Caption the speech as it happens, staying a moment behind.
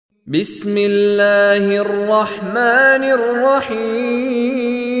বিসমিল্লাহির রহমানির রহিম।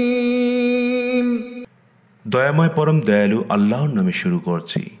 দয়াময় পরম দয়ালু আল্লাহর নামে শুরু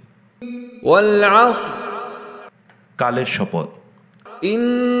করছি। ওয়াল আসর, কালের শপথ।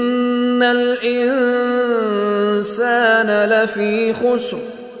 ইন্নাল ইনসানা লাফি খুসর,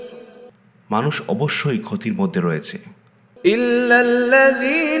 মানুষ অবশ্যই ক্ষতির মধ্যে রয়েছে।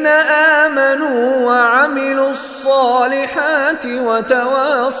 ইল্লাল্লাযীনা আমানু ওয়া আমিলুস সালিহাতি ওয়া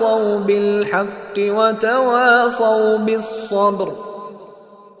তাওয়াসাউ বিল হাক্কি ওয়া তাওয়াসাউ বিস সাবর,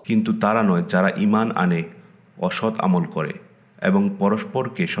 কিন্তু তারা নয় যারা ঈমান আনে, অসৎ আমল করে এবং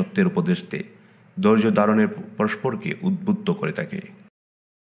পরস্পরকে সত্যের উপদেশ দেয়, ধৈর্য ধারণের পরস্পরকে উদ্বুদ্ধ করে থাকে।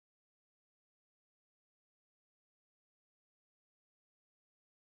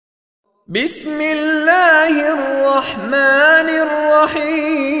 বিসমিল্লাহির রহমানির রহিম।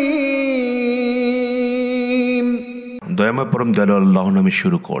 দয়াময় পরম দয়ালু আল্লাহর নামে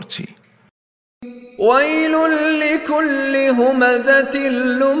শুরু করছি। ওয়াইলুল লিকুল্লি হুমাযাতিল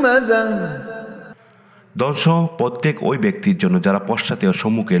লুমাযাহ, ধ্বংস প্রত্যেক ওই ব্যক্তির জন্য যারা পশ্চাতে ও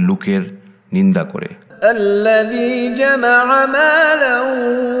সম্মুখে লোকের নিন্দা করে। আল্লাযী জামাআ মালান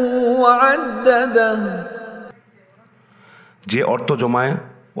ওয়া আদ্দাদাহ, যে অর্থ জমায়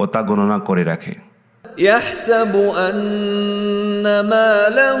ও তা গণনা করে রাখে। ইয়াহসাবু আন্না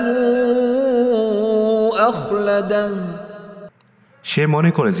মালাহু আখলাদাহ, সে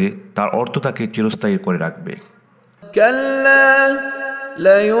মনে করে যে তার অর্থ তাকে চিরস্থায়ী করে রাখবে। কাল্লা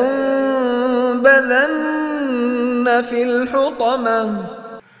লায়ুনবাযান্না ফিল হুতামাহ,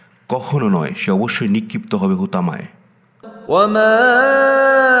 কখনো নয়, সে অবশ্যই নিক্ষিপ্ত হবে হুতামায়। ওয়া মা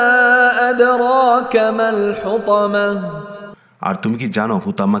আদরাকা মাল হুতামাহ, আর তুমি কি জানো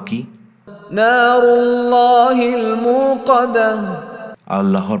হুতামা কি? নারুল্লাহিল মুকাদাহ,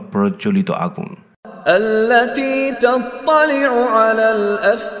 আল্লাহর প্রজ্বলিত আগুন। আল্লাতী তাত্তালিউ আলাল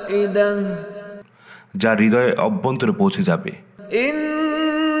আফইদাহ, যা হৃদয়ে অভ্যন্তরে পৌঁছে যাবে।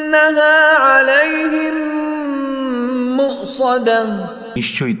 ইন্নাহা আলাইহিম মুসাদাহ,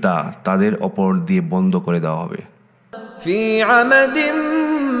 নিশ্চয়ই তা তাদের ওপর দিয়ে বন্ধ করে দেওয়া হবে। ফি আমাদিম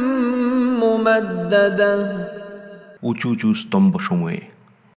মুমাদ্দাদাহ, উঁচু উঁচু স্তম্ভ সমূহে।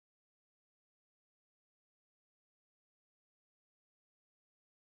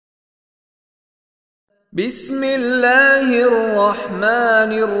 বিসমিল্লাহির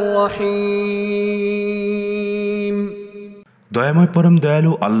রহমানির রহিম। দয়াময় পরম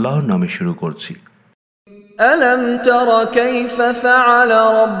দয়ালু আল্লাহর নামে শুরু করছি। আলম তারা কাইফা ফাআলা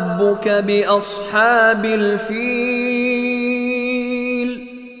রাব্বুকা বিআসহাবিল ফিল,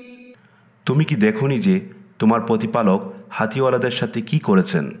 তুমি কি দেখোনি যে তোমার প্রতিপালক হাতিওয়ালাদের সাথে কি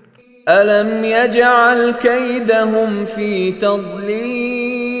করেছেন? আলম ইয়াজআল কাইদাহুম ফি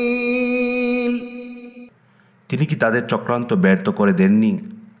তাদলিল, তিনি কি তাদের চক্রান্ত ব্যর্থ করে দেননি?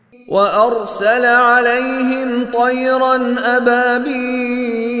 ওয়া আরসালা আলাইহিম তায়রান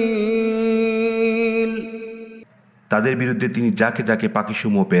আবাবিল, তাদের বিরুদ্ধে তিনি যাকে যাকে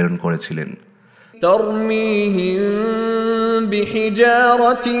পাখিসমূহ প্রেরণ করেছিলেন। তারমিহিম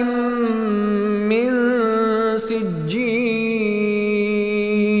বিহিজারাতিন মিন সিজ্জিল,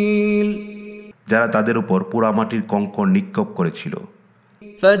 যারা তাদের উপর পোড়ামাটির কঙ্কর নিক্ষেপ করেছিল।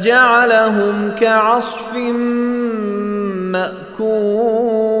 ফাজআলাহুম কাআসফিন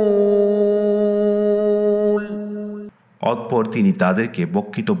মাকুল, অতঃপর তিনি তাদেরকে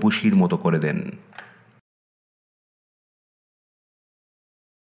বক্ষিত বুশির মতো করে দেন।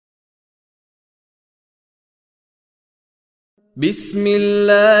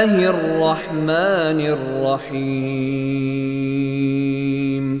 বিসমিল্লাহির রহমানির রহিম।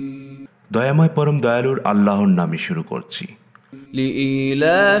 দয়াময় পরম দয়ালুর আল্লাহর নামে শুরু করছি।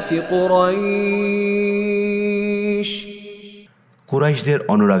 লিইলাফি কুরাইশ, কুরাইশদের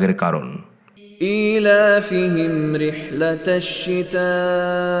অনুরাগের কারণ। ইলাফিহিম রিহলাতাশ শিতাই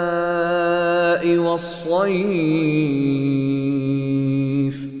ওয়াস সাইফ,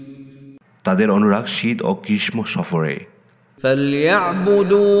 তাদের অনুরাগ শীত ও গ্রীষ্ম সফরে।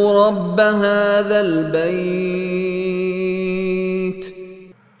 ফালইয়াবুদু রাব্ব হাযাল বাইত,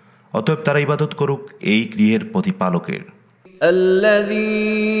 অতএব তারা ইবাদত করুক এই গৃহের প্রতিপালকের। আল্লাযী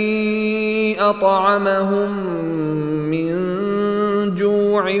আত'আমাহুম মিন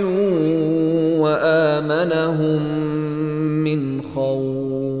জু'ইন ওয়া আমানাহুম মিন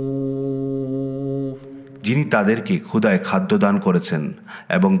খাউফ, যিনি তাদেরকে ক্ষুধায় খাদ্য দান করেছেন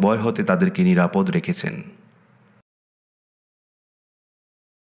এবং ভয় হতে তাদেরকে নিরাপদ রেখেছেন।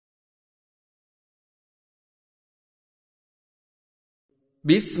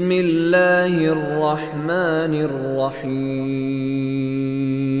 বিসমিল্লাহির রহমানির রহিম।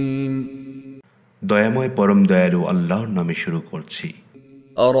 দয়াময় পরম দয়ালু আল্লাহর নামে শুরু করছি।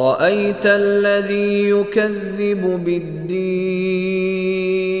 أرأيت الذي يكذب بالدين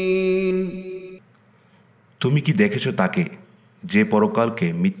তুমি কি দেখেছো তাকে যে পরকালকে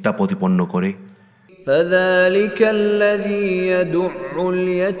মিথ্যা প্রতিপন্ন করে? فذلك الذي يدع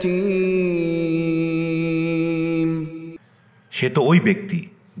اليتيم সে তো ওই ব্যক্তি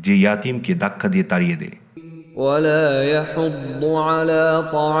যে ইয়াতিমকে ধাক্কা দিয়ে তাড়িয়ে দেয় ولا يحض على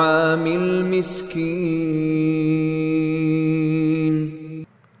طعام المسكين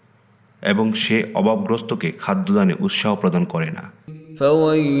এবং সে অভাবগ্রস্তকে খাদ্যদানে উৎসাহ প্রদান করে না।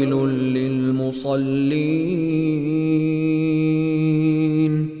 فويل للمصلين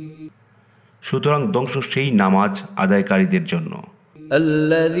সুতরাং ধ্বংস সেই নামাজ আদায়কারীদের জন্য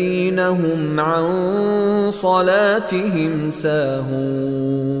الذين هم عن صلاتهم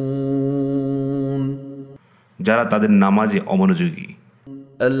ساهون যারা তাদের নামাজে অমনোযোগী,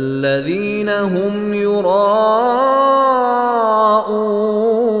 الذين هم يراءون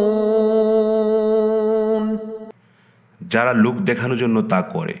যারা লোক দেখানোর জন্য তা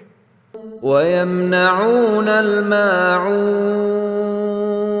করে, ويمنعون الماعون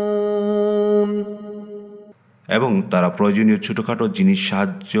এবং তারা প্রয়োজনীয় ছোটখাটো জিনিস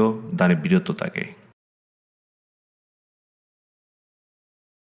সাহায্য দানে বিরত থাকে।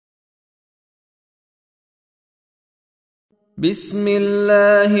 بسم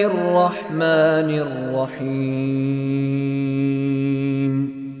الله الرحمن الرحيم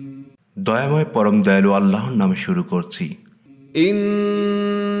দয়াময় পরম দয়ালু আল্লাহর নামে শুরু করছি।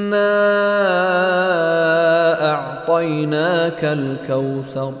 إنا أعطيناك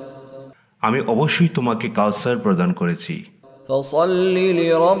الكوثر আমি অবশ্যই তোমাকে কাউসার প্রদান করেছি, فصل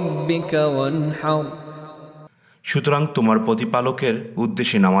لربك وانحر সুতরাং তোমার প্রতিপালকের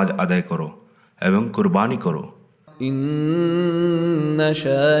উদ্দেশ্যে নামাজ আদায় করো এবং কুরবানি করো। إن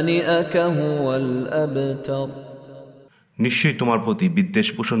شانئك هو الأبتر নিশ্চয়ই তোমার প্রতি বিদ্বেষ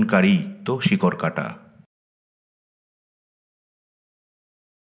পোষণকারী তো শিকড় কাটা।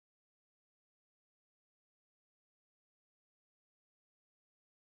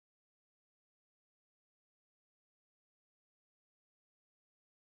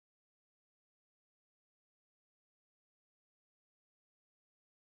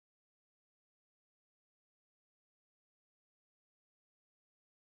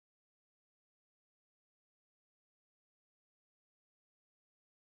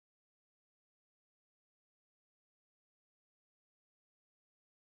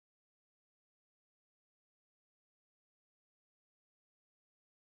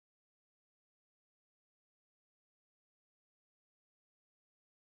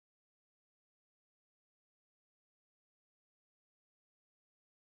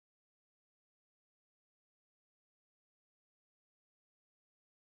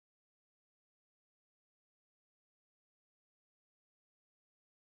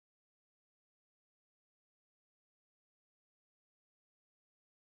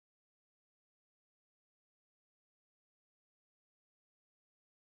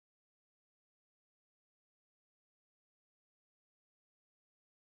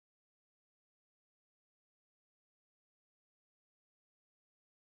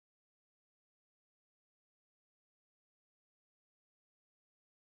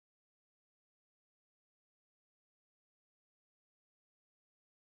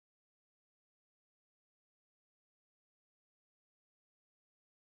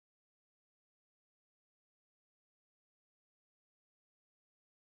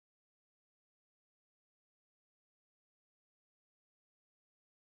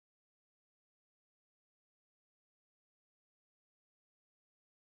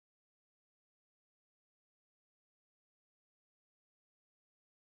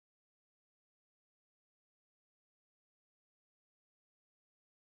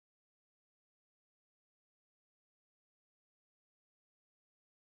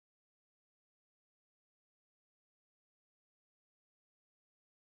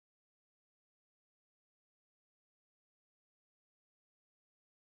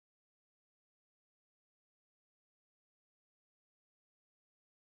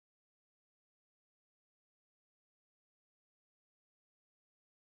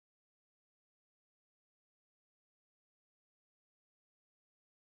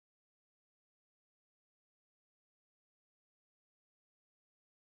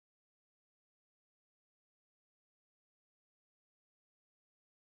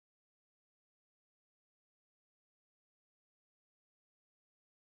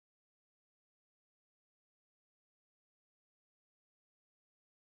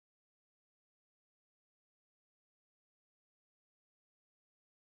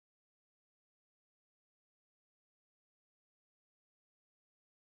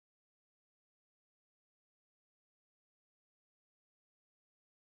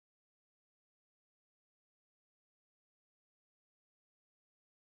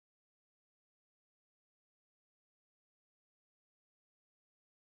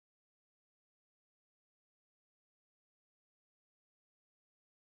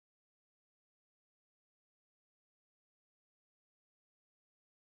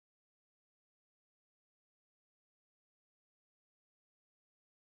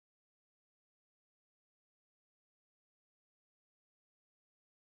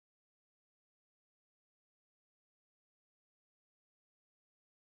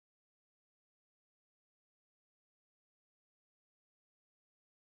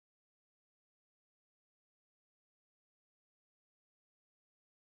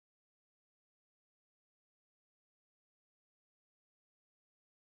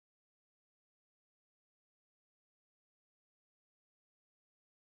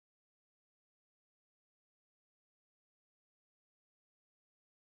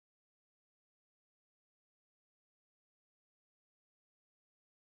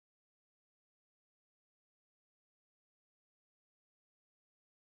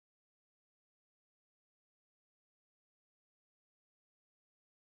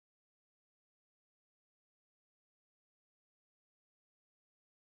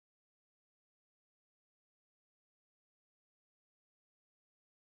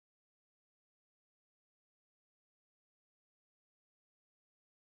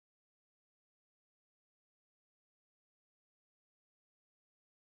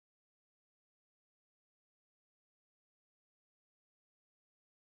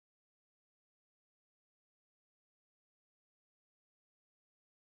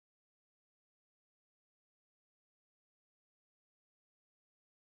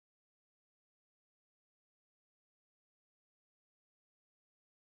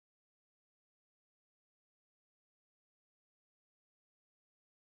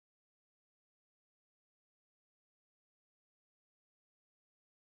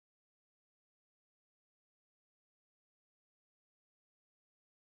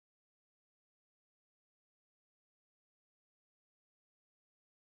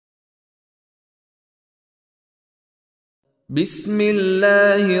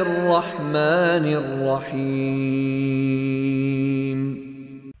 বিসমিল্লাহির রহমানির রহিম।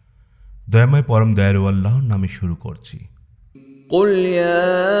 দয়াময় পরম দয়ালু আল্লাহর নামে শুরু করছি। কুল ইয়া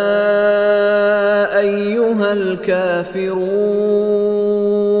আইয়ুহাল কাফিরুন,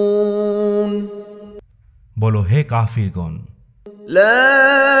 বলো হে কাফিরগণ, লা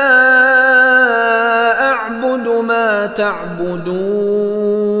আ'বুদু মা তা'বুদুন,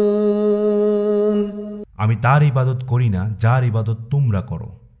 আমি তার ইবাদত করি না যার ইবাদত তোমরা করো।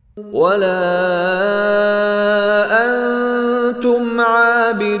 ওয়ালা আনতুম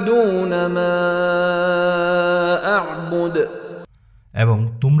আবিদুন মা আ'বুদ, এবং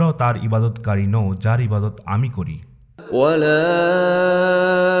তোমরাও তার ইবাদতকারী নও যার ইবাদত আমি করি। ওয়ালা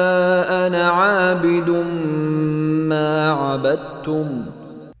আনা আবিদুম মা আবাদতুম,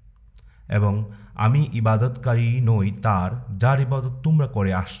 এবং আমি ইবাদতকারী নই তার যার ইবাদত তোমরা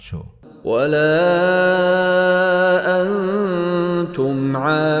করে আসছো। ওয়ালা আনতুম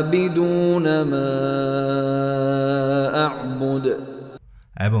আবিদুন মা আ'বুদ,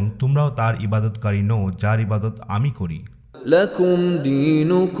 এবং তোমরাও তার ইবাদতকারী নও যার ইবাদত আমি করি। লাকুম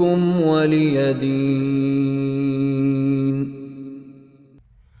দীনুকুম ওয়ালিয়া দীন,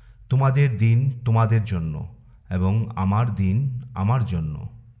 তোমাদের দিন তোমাদের জন্য এবং আমার দিন আমার জন্য।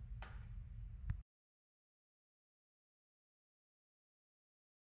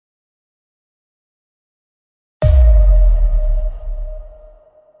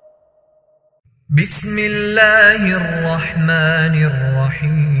 বিসমিল্লাহির রহমানির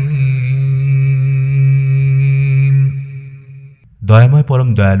রহিম। দয়াময় পরম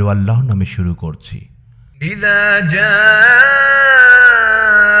দয়ালু আল্লাহর নামে শুরু করছি। ইযা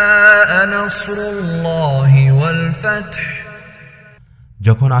জাআ নাসরুল্লাহি ওয়াল ফাতহ,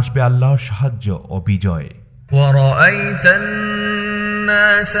 যখন আসবে আল্লাহর সাহায্য ও বিজয়। ওয়া রাআইতান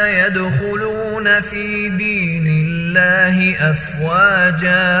নাস ইয়াদখুলুনা ফি দীনিল্লাহি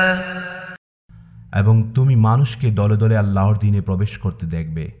আফওয়াজা, এবং তুমি মানুষকে দলে দলে আল্লাহর দ্বীনে প্রবেশ করতে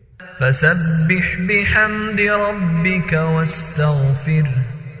দেখবে। ফাসাব্বিহ বিহামদি রাব্বিকা ওয়াস্তাগফির,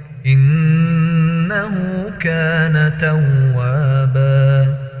 ইন্নাহু কানা তাওয়াবা।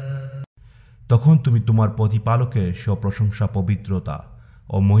 তখন তুমি তোমার প্রতিপালকের স্বপ্রশংসা, পবিত্রতা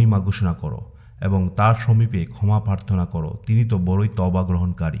ও মহিমা ঘোষণা করো এবং তার সমীপে ক্ষমা প্রার্থনা করো, তিনি তো বড়ই তওবা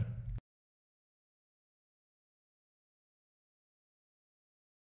গ্রহণকারী।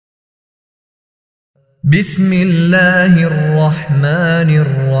 বিসমিল্লাহির রহমানির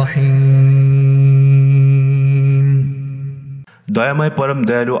রহিম। দয়াময় পরম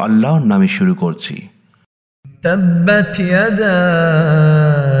দয়ালু আল্লাহর নামে শুরু করছি। তাব্বাত ইয়াদা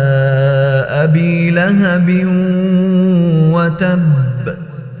আবি লাহাবিন ওয়া তাব,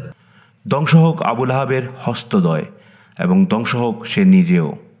 ধ্বংস হোক আবু লাহাবের হস্তদ্বয় এবং ধ্বংস হোক সে নিজেও।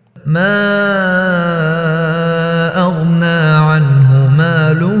 মা আগনা আনহু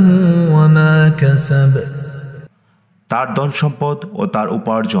মালুহু ওয়া মা কাসাব, তার ধন সম্পদ ও তার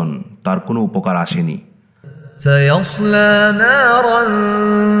উপার্জন তার কোনো উপকার আসেনি। সায়াসলা নারান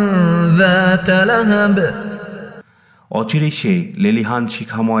যাতা লাহাব, অচিরেই সে লেলিহান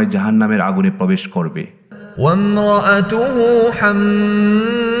শিখাময় জাহান্নামের আগুনে প্রবেশ করবে। ওয়া ইমরাআতুহু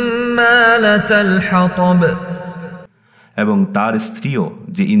হাম্মালাতাল হাতাব, এবং তার স্ত্রীও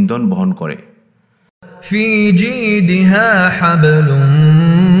যে ইন্ধন বহন করে। ফি জিদিহা হাবলুম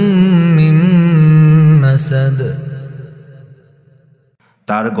মিন মাসাদ,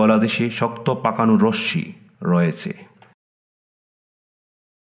 তার গলাদেশে শক্ত পাকানো রশ্মি রয়েছে।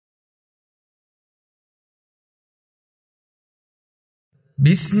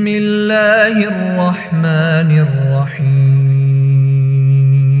 বিসমিল্লাহির রহমানির রহিম।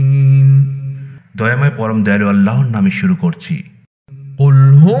 দয়াময় পরম দয়ালু আল্লাহর নামে শুরু করছি। কুল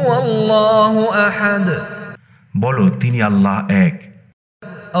হুয়াল্লাহু আহাদ, বলো তিনি আল্লাহ এক।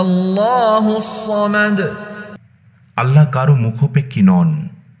 আল্লাহুস সামাদ, আল্লাহ কারো মুখাপেক্ষী নন।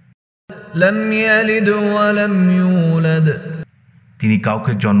 লাম ইয়ালিদ ওয়া লাম ইউলাদ, তিনি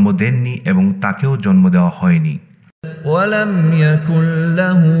কাউকে জন্ম দেননি এবং তাকেও জন্ম দেওয়া হয়নি। ওয়া লাম ইয়াকুল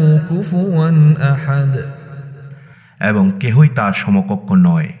লাহু কুফুয়ান আহাদ, এবং কেহই তার সমকক্ষ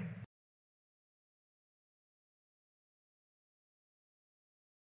নয়।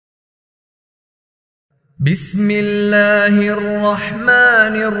 বিসমিল্লাহির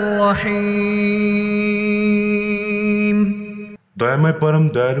রহমানির রহিম। দয়াময় পরম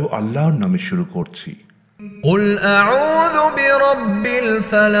দয়ালু আল্লাহর নামে শুরু করছি। কুল আউযু বিরাব্বিল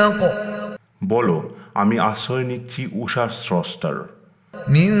ফালাক, বলো আমি আশ্রয় নিচ্ছি উষার স্রষ্টার।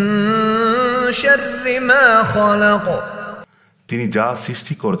 মিন শাররি মা খালাক, তিনি যা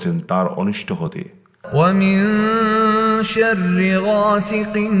সৃষ্টি করেছেন তার অনিষ্ট হতে। ওয়া মিন শাররি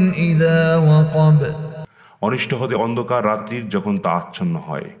গাসিকিন ইযা ওয়াকাব, অনিষ্ট হতে অন্ধকার রাত্রির যখন তা আচ্ছন্ন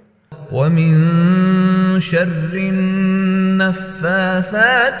হয়। ومن شر النفاثات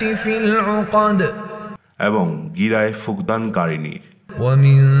في العقد এবং গিরায় ফুকদানকারিনীর।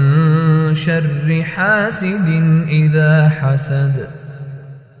 ومن شر حاسد إذا حسد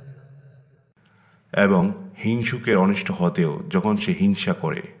এবং হিংসুকের অনিষ্ট হতেও যখন সে হিংসা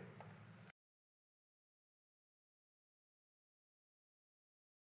করে।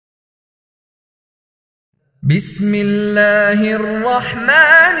 بسم الله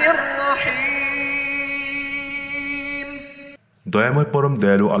الرحمن الرحيم দয়াময় পরম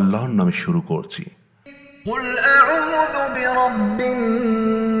দয়ালু আল্লাহর নামে শুরু করছি। قل أعوذ برب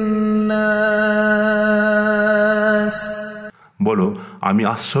الناس বলো, আমি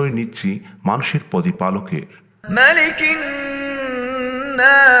আশ্রয় নিচ্ছি মানুষের প্রতিপালকের। ملك الناس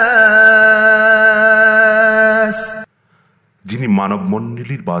যিনি মানব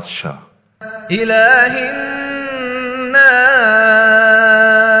মণ্ডলীর বাদশাহ। إله الناس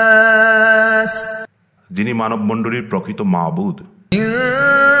যিনি মানব মণ্ডলীর প্রকৃত মাবুদ। من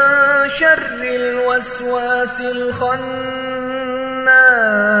شر الوسواس الخناس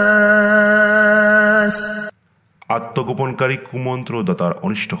আত্মগোপনকারী কুমন্ত্রদাতার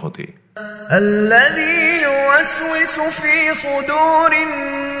অনিষ্ট হতে। الذي يوسوس في صدور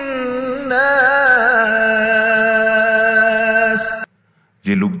الناس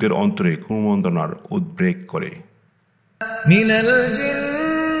যে লোকদের অন্তরে কুমন্ত্রণার উদ্রেক করে। من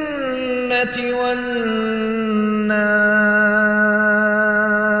الجنة والناس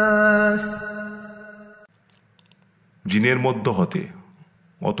জিনের মধ্য হতে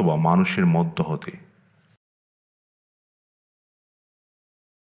অথবা মানুষের মধ্য হতে।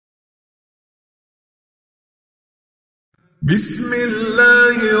 بسم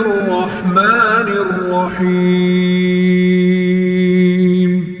الله الرحمن الرحيم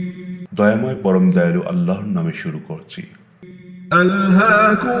দয়াময় পরম দয়ালু আল্লাহর নামে শুরু করছি।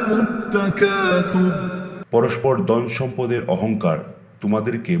 ألهاكم التكاثر পরস্পর ধন সম্পদের অহংকার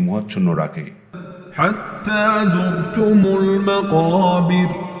তোমাদেরকে মোহাচ্ছন্ন রাখে। حتى زرتم المقابر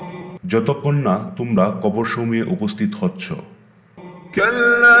যতক্ষণ না তোমরা কবরসমূহে উপস্থিত হচ্ছ।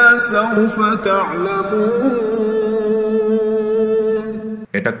 كلا سوف تعلمون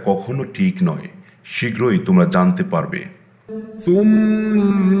এটা কখনো ঠিক নয়, শীঘ্রই তোমরা জানতে পারবে।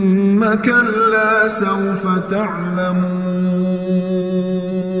 ثم كلا سوف تعلمون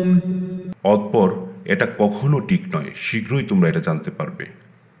অতঃপর এটা কখনো ঠিক নয়, শীঘ্রই তোমরা এটা জানতে পারবে।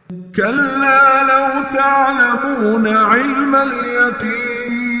 كلا لو تعلمون علم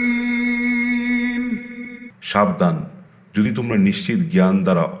اليقين সাবধান, যদি তোমরা নিশ্চিত জ্ঞান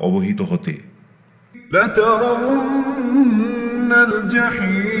দ্বারা অবহিত হতে। لترون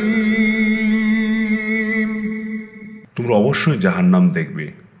الجحيم তোমরা অবশ্যই জাহান্নাম দেখবে।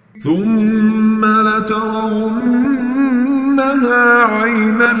 ثم لترونها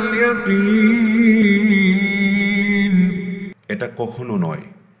عين اليقين এটা কখনো নয়,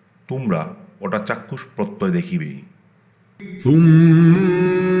 তোমরা ওটা চাক্ষুষ প্রত্যয় দেখিবে।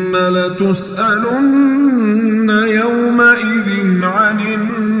 ثم لتسألن يومئذ عن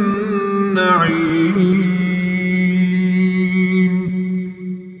النعيم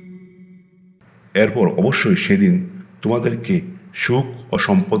এরপর অবশ্যই সেদিন তোমাদেরকে সুখ ও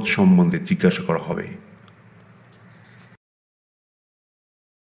সম্পদ সম্বন্ধে জিজ্ঞাসা করা হবে।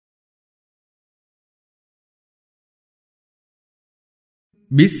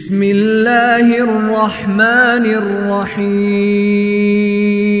 بسم الله الرحمن الرحيم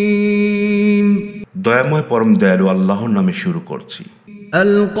দয়াময় পরম দয়ালু আল্লাহর নামে শুরু করছি।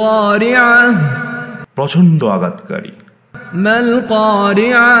 القارعة প্রচণ্ড আঘাতকারী। ما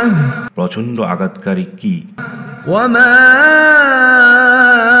القارعة প্রচণ্ড আঘাতকারী কি? وما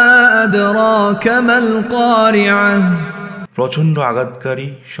أدراك ما القارعة প্রচণ্ড আঘাতকারী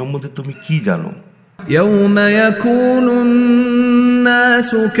সম্বন্ধে তুমি কি জানো? يوم يكون الناس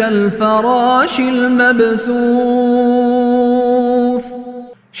كالفراش المبثوث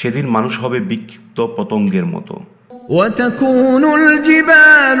সেদিন মানুষ হবে বিক্ষিপ্ত পতঙ্গের মতো। وتكون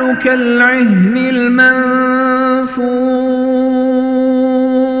الجبال كالعهن المنفوش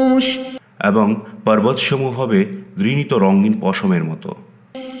এবং পর্বতসমূহ হবে দৃঢ়িত রঙিন পশমের মতো।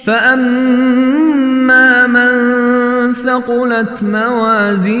 فأما من ثقلت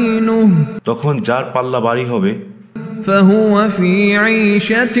موازينه তখন যার পাল্লা ভারী হবে فهو في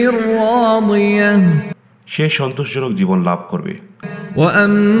عيشة راضية সে সন্তোষজনক জীবন লাভ করবে।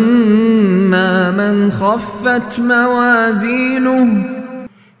 وأما من خفت موازينه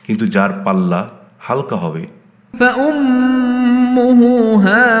কিন্তু যার পাল্লা হালকা হবে فأمه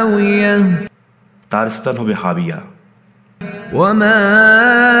هاوية তার স্থান হবে হাবিয়া। وما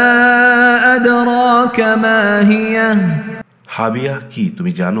أدراك ما هي হাবিয়া কি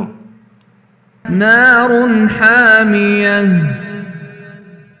তুমি জানো? نار حامية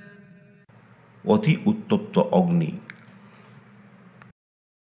অতি উত্তপ্ত অগ্নি।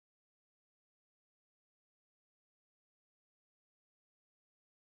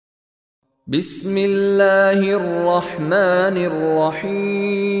 بسم الله الرحمن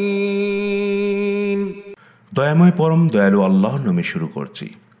الرحيم দয়াময় পরম দয়ালু আল্লাহর নামে শুরু করছি।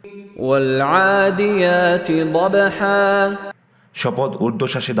 والعاديات ضبحا শপথ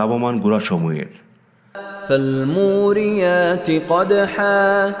ঊর্ধ্বশ্বাসে দাবমান ঘোড়াসমূহের, فالموريات قدحا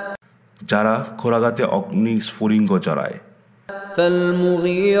যারা খোরাগাতে অগ্নি স্ফুলিঙ্গ জড়ায়,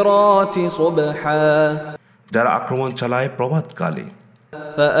 فالمغيرات صبحا যারা আক্রমণ চালায় প্রভাতকালে,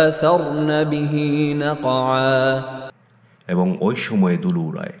 فأثرن به نقعا এবং ওই সময়ে দুলু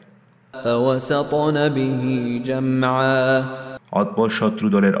উড়ায়, فوسطن به جمعا অতঃপর শত্রু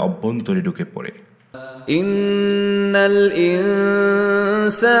দলের অভ্যন্তরে ঢুকে পড়ে। إن الإنسان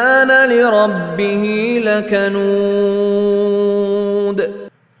لربه لكنود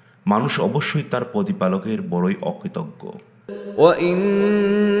মানুষ অবশ্যই তার প্রতিপালকের বড়ই অকৃতজ্ঞ,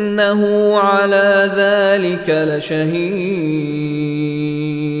 وإنه على ذلك لشهيد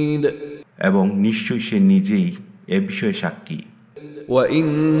এবং নিশ্চয়ই সে নিজেই এ বিষয়ে সাক্ষী।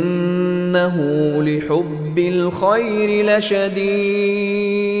 وإنه لحب الخير لشديد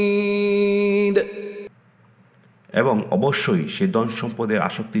এবং অবশ্যই সে ধন সম্পদের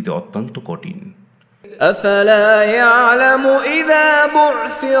আসক্তিতে অত্যন্ত কঠিন। أفلا يعلم إذا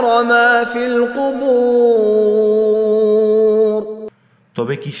بعثر ما في القبور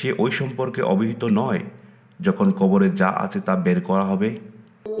তবে কি সে ওই সম্পর্কে অবহিত নয় যখন কবরে যা আছে তা বের করা হবে,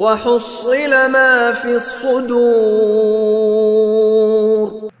 وحصل ما في الصدور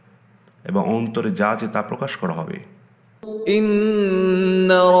এবং অন্তরে যা আছে তা প্রকাশ করা হবে। إن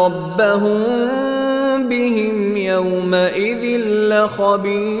ربهم بهم يومئذ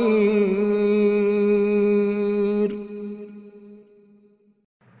لخبير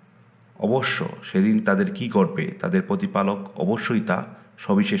অবশ্য সেদিন তাদের কি করবে তাদের প্রতিপালক অবশ্যই তা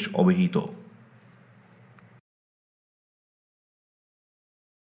সবিশেষ অবহিত।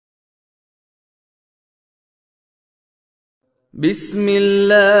 بسم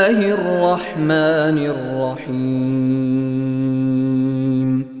الله الرحمن الرحيم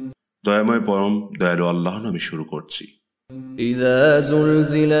দয়াময় পরম দয়ালু আল্লাহর নামে শুরু করছি। إذا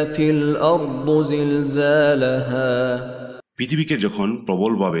زلزلت الأرض زلزالها পৃথিবীকে যখন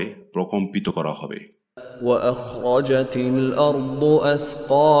প্রবলভাবে প্রকম্পিত করা হবে, وأخرجت الأرض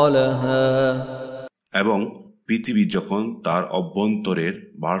أثقالها এবং পৃথিবী যখন তার অভ্যন্তরের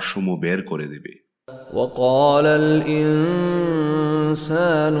ভারসাম্য বের করে দেবে, وقال الإنسان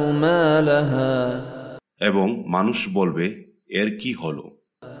ما لها এবং মানুষ বলবে এর কি হলো,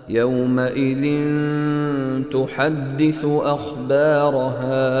 يومئذ تحدث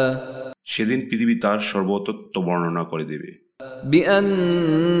أخبارها সেদিন পৃথিবী তার সর্বতত্ত্ব বর্ণনা করে দেবে,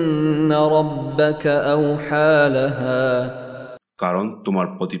 بأن ربك أوحى لها কারণ তোমার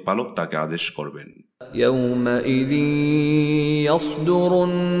প্রতিপালক তাকে আদেশ করবেন। يومئذ يصدر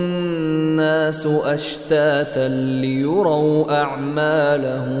الناس أشتاتا ليروا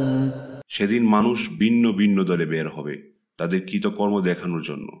أعمالهم সেদিন মানুষ ভিন্ন ভিন্ন দলে বের হবে তাদের কৃতকর্ম দেখানোর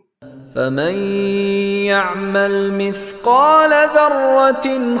জন্য। فمن يعمل مثقال ذرة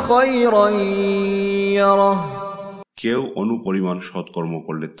خيرا يره কেউ অনুপরিমাণ সৎকর্ম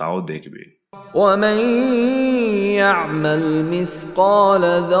করলে তাও দেখবে, ومن يعمل مثقال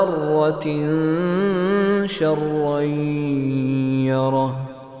ذرة شرا يره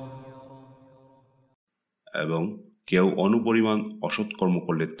এবং কেউ অনুপরিমাণ অসৎকর্ম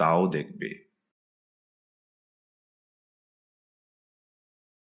করলে তাও দেখবে।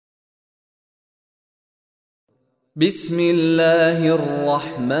 بسم الله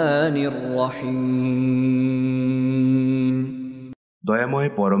الرحمن الرحيم দয়াময়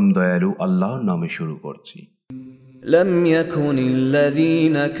পরম দয়ালু আল্লাহর নামে শুরু করছি। لم يكن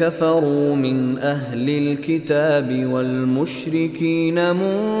الذين كفروا من أهل الكتاب والمشركين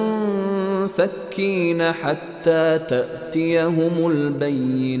منفكين حتى تأتيهم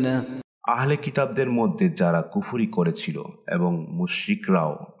البينة আহলে কিতাবদের মধ্যে যারা কুফরি করেছিল এবং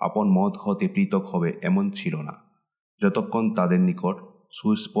মুশরিকরাও আপন মত হতে পৃথক হবে এমন ছিল না যতক্ষণ তাদের নিকট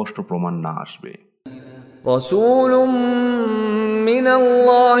সুস্পষ্ট প্রমাণ না আসবে। رسول من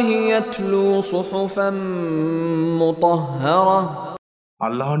الله يتلو صحفا مطهرة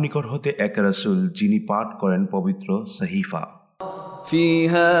আল্লাহর নিকট হতে এক রাসূল যিনি পাঠ করেন পবিত্র সহিফা,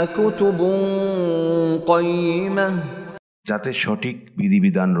 فيها كتب قيمة যাতে সঠিক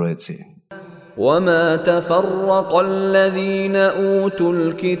বিধিবিধান রয়েছে, وما تفرق الذين أوتوا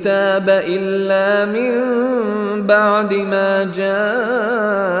الكتاب إلا من بعد ما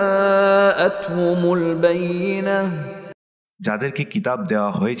جاءتهم البينة যাদেরকে কিতাব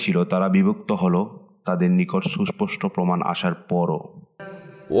দেওয়া হয়েছিল তারা বিভক্ত হলো তাদের নিকট সুস্পষ্ট প্রমাণ আসার পরও।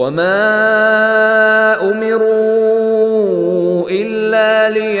 وما أمروا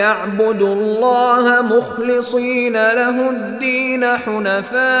إلا ليعبدوا الله مخلصين له الدين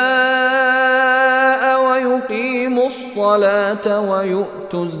حنفاء ويقيموا الصلاة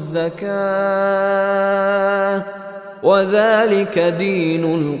ويؤتوا الزكاة وذلك دين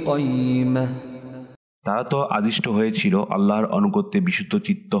القيمة তারা তো আদিষ্ট হয়েছিল আল্লাহর অনুগত্যে বিশুদ্ধ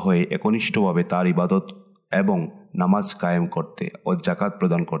চিত্ত হয়ে একনিষ্ঠভাবে তার ইবাদত এবং নামাজ কায়েম করতে ও যাকাত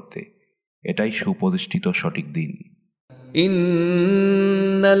প্রদান করতে। এটাই সুপ্রতিষ্ঠিত সঠিক দিন।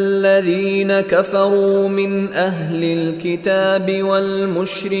 ইন্নাল্লাযীনা কাফারু মিন আহলিল কিতাবি ওয়াল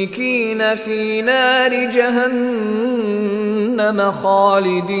মুশরিকিনা ফী নারি জাহান্নাম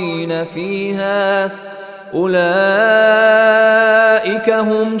খালিদিনা ফীহা উলাইকা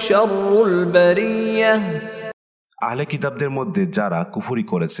হুম শাররুল বারিয়াহ। আহলে কিতাবদের মধ্যে যারা কুফরি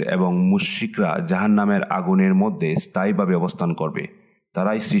করেছে এবং মুশরিকরা জাহান্নামের আগুনের মধ্যে স্থায়ীভাবে অবস্থান করবে,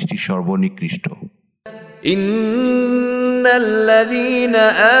 তারাই সৃষ্টির সর্বনিকৃষ্ট।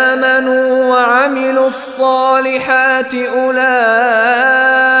 ইন্নাল্লাযীনা আমানু ওয়া আমিলুস সালিহাতি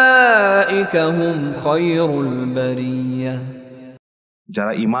উলাইকা হুম খায়রুল বারিয়াহ।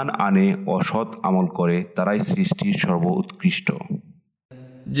 যারা ঈমান আনে ও সৎ আমল করে তারাই সৃষ্টির সর্বোৎকৃষ্ট।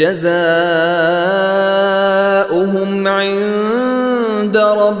 جزاؤهم عند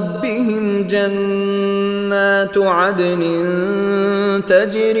ربهم جنات عدن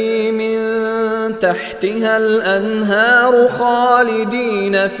تجري من تحتها الأنهار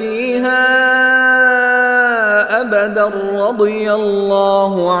خالدين فيها أبدا رضي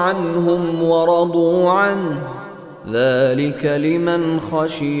الله عنهم ورضوا عنه ذلك لمن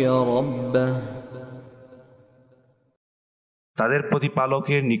خشي ربه। তাদের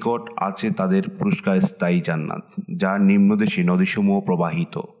প্রতিপালকের নিকট আছে তাদের পুরস্কার স্থায়ী জান্নাত, যার নিম্নদেশে নদীসমূহ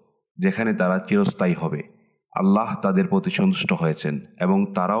প্রবাহিত, যেখানে তারা চিরস্থায়ী হবে। আল্লাহ তাদের প্রতি সন্তুষ্ট হয়েছেন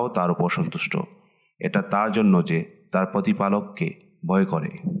এবং তারাও তার উপর সন্তুষ্ট। এটা তার জন্য যে তার প্রতিপালককে ভয় করে।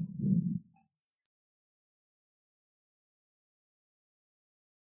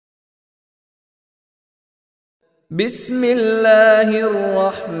 বিসমিল্লাহির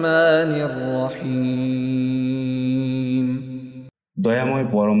রহমানির রহিম। দয়াময়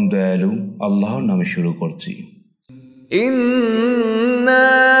পরম দয়ালু আল্লাহর নামে শুরু করছি। ইন্না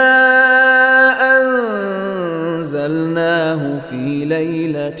আনজালনাহু ফি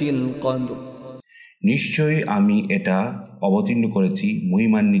লাইলাতিল কদর। নিশ্চয়ই আমি এটা অবতীর্ণ করেছি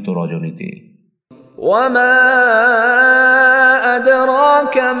মহিমান্বিত রজনীতে। ওয়া মা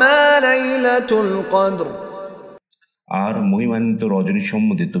আদরাকা মা লাইলাতুল কদর। আর মহিমান্বিত রজনী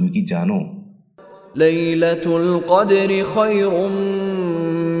সম্বন্ধে তুমি কি জানো? লাইলাতুল কদরি খায়রুম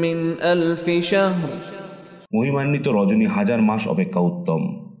মিন আলফি শাহর। মহিমান্বিত রজনী হাজার মাস অপেক্ষা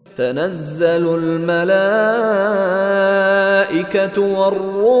উত্তম। তানাজ্জালুল মালাইকাতু ওয়ার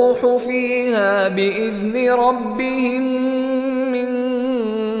রূহু ফীহা বিইذনি রাব্বিহিম মিন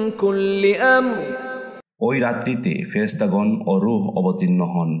কুল্লি আমর। ওই রাত্রিতে ফেরেশতাগণ ও রূহ অবতীর্ণ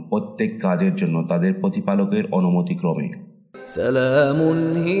হন প্রত্যেক কাজের জন্য তাদের প্রতিপালকের অনুমতিক্রমে।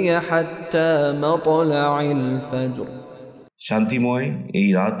 সালামুন হিয়া হাত্তা মাতলাইল ফজর। শান্তিময়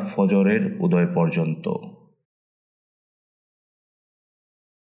এই রাত ফজরের উদয় পর্যন্ত।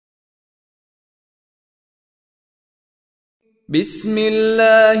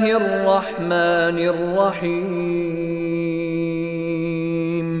 বিসমিল্লাহির রহমানির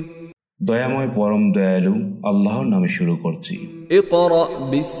রহিম। দয়াময় পরম দয়ালু আল্লাহর নামে শুরু করছি।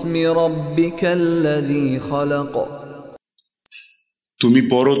 ইকরা বিসমি রাব্বিকাল্লাযী খালাক। তুমি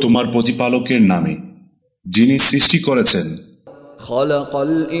পড়ো তোমার প্রতিপালকের নামে, যিনি সৃষ্টি করেছেন।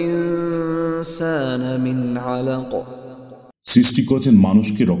 খালাকাল ইনসানা মিন আলাক। সৃষ্টি করেছেন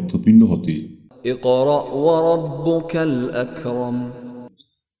মানুষকে রক্তপিণ্ড হতে। ইকরা ওয়া রাব্বুকাল আকরাম।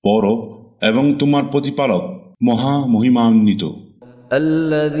 পড়ো এবং তোমার প্রতিপালক মহা মহিমান্বিত।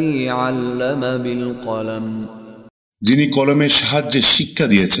 আল্লাযী আল্লামা বিল কলম। যিনি কলমের সাহায্যে শিক্ষা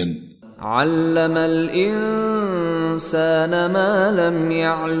দিয়েছেন। আল্লামাল ইনসানা মা লাম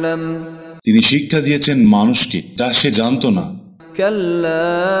ইয়ালাম। তিনি শিক্ষা দিয়েছেন মানুষকে যা সে জানত না। কাল্লা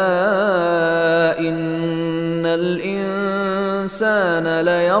ইন্নাল ইনসানা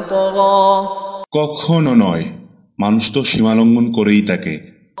লায়াতগা। কখনো নয়, মানুষ তো সীমালঙ্ঘন করেই থাকে।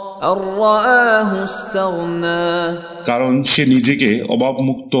 আর-রাআহু ইস্তাগনা। কারণ সে নিজেকে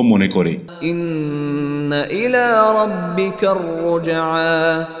অভাবমুক্ত মনে করে। ইন্না ইলা রাব্বিকার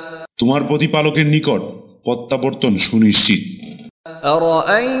রুজআ। তোমার প্রতিপালকের নিকট প্রত্যাবর্তন সুনিশ্চিত।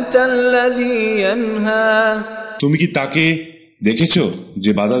 أرأيت الذي ينهى তুমি কি তাকে দেখেছ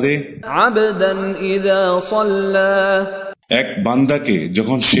যে বাধা দেয় عبدا إذا صلى এক বান্দাকে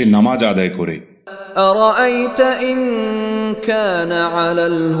যখন সে নামাজ আদায় করে? أرأيت إن كان على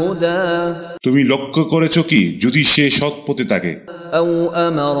الهدى তুমি লক্ষ্য করেছ কি যদি সে সৎ পথে থাকে أو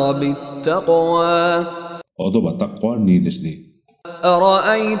أمر بالتقوى অথবা তাকওয়ার নির্দেশ দেয়?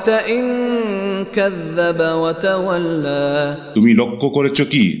 أرأيت إن كذب وتولى তুমি লক্ষ্য করেছ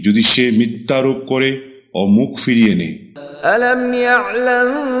কি যদি সে মিথ্যারোপ করে ও মুখ ফিরিয়ে নেয়? ألم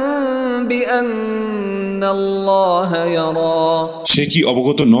يعلم بأن الله يرى সে কি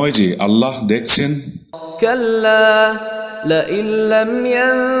অবগত নয় যে আল্লাহ দেখছেন? كلا لئن لم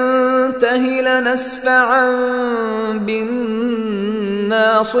ينته لنسفعا بالناصية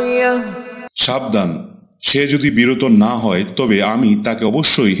সাবধান, সে যদি বিরত না হয় তবে আমি তাকে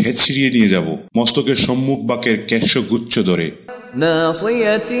অবশ্যই হেঁচড়িয়ে নিয়ে যাব মস্তকের সম্মুখ বাকের কেশগুচ্ছ ধরে।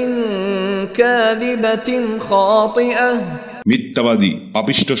 ناصية كاذبة خاطئة মিথ্যাবাদী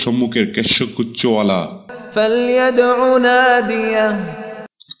পাপিষ্ঠ সম্মুখের কেশগুচ্ছওয়ালা। فليدع ناديه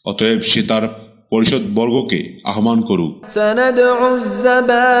অতএব সে তার পরিষদ বর্গকে আহ্বান করুক। سندع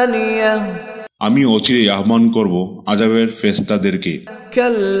الزبانية আমি অচিরেই আহ্বান করব আযাবের ফেরেশতাদেরকে।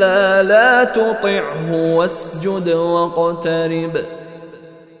 كلا لا تطعه واسجد واقترب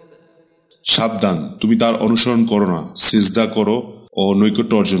সাবধান, তুমি তার অনুসরণ করো না, সিজদা করো ও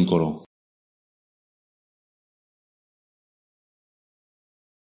নৈকট্য অর্জন করো।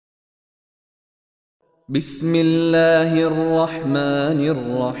 بسم الله الرحمن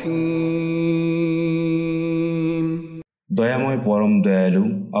الرحيم দয়াময় পরম দয়ালু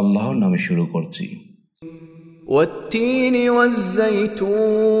আল্লাহর নামে শুরু করছি। والتين والزيتون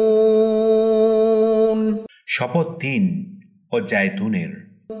শপথ তিন ও জায়তুনের,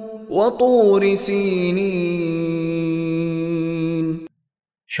 وطور سينين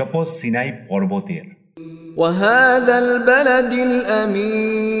শপথ সিনাই পর্বতের, وهذا البلد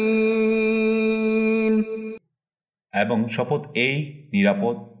الأمين এবং শপথ এই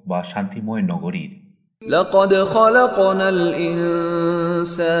নিরাপদ বা শান্তিময় নগরীর। لقد خلقنا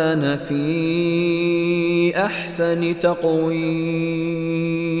الإنسان في أحسن تقويم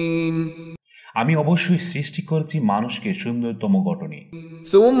আমি অবশ্যই সৃষ্টি করেছি মানুষকে সুন্দরতম গঠনে।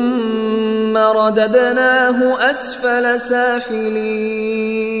 ثم رددناه أسفل سافلين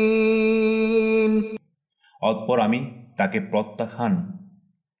অতঃপর আমি তাকে প্রত্যাখ্যান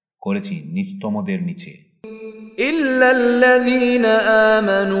করেছি নিচতমদের নিচে। إلا الذين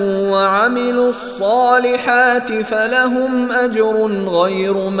آمنوا وعملوا الصالحات فلهم أجر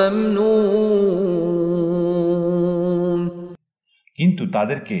غير ممنون কিন্তু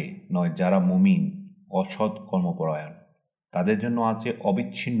তাদেরকে নয় যারা মুমিন ও সৎ কর্মপরায়ণ, তাদের জন্য আছে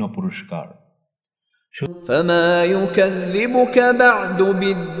অবিচ্ছিন্ন পুরস্কার। فما يكذبك بعد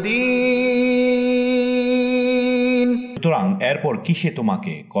بالدين সুতরাং এরপর কিসে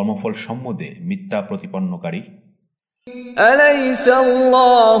তোমাকে কর্মফল সম্বন্ধে মিথ্যা প্রতিপন্নকারী? أليس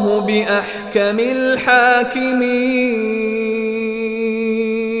الله بأحكم الحاكمين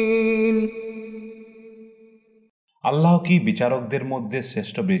আল্লাহ কি বিচারকদের মধ্যে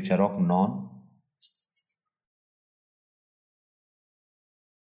শ্রেষ্ঠ বিচারক নন?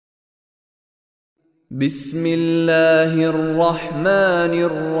 بسم الله الرحمن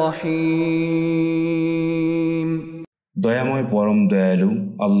الرحيم দয়াময় পরম দয়ালু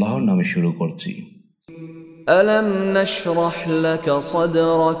আল্লাহর নামে শুরু করছি। ألم نشرح لك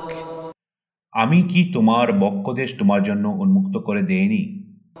صدرك আমি কি তোমার বক্ষদেশ তোমার জন্য উন্মুক্ত করে দেইনি?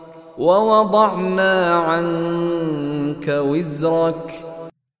 ووضعنا عنك وزرك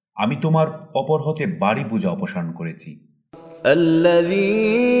আমি তোমার অপর হতে ভারী বোঝা অপসারণ করেছি, الذي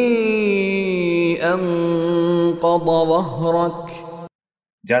أنقض ظهرك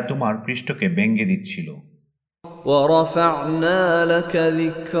যা তোমার পৃষ্ঠকে ভেঙে দিচ্ছিল, ورفعنا لك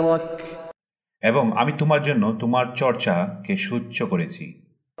ذكرك এবং আমি তোমার জন্য তোমার চর্চাকে সুচ্চ করেছি।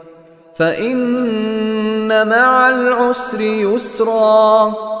 فإن مع العسر يسرا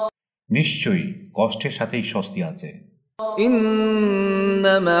নিশ্চয়ই কষ্টের সাথেই স্বস্তি আছে। إن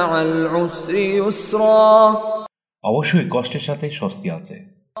مع العسر يسرا অবশ্যই কষ্টের সাথে স্বস্তি আছে।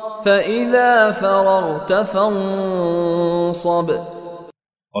 فإذا فرغت فانصب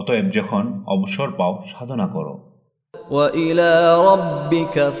অতএব যখন অবসর পাও সাধনা করো, وإلى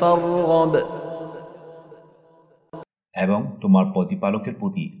ربك فارغب এবং তোমার প্রতিপালকের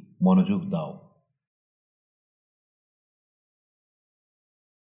প্রতি মনোযোগ দাও।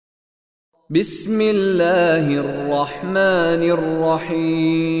 بسم الله الرحمن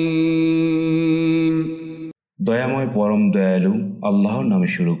الرحيم দয়াময় পরম দয়ালু আল্লাহর নামে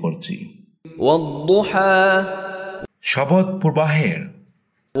শুরু করছি। والضحى শপথ পূর্বাহের,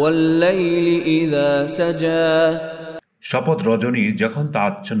 والليل إذا سجى শপথ রজনীর যখন তা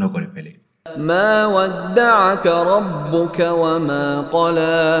আচ্ছন্ন করে ফেলে। ما ودعك ربك وما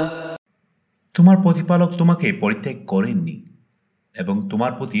قلى তোমার প্রতিপালক তোমাকে পরিত্যাগ করেননি এবং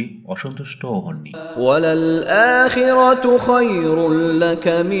তোমার প্রতি অসন্তুষ্টও হননি। وللآخرة خير لك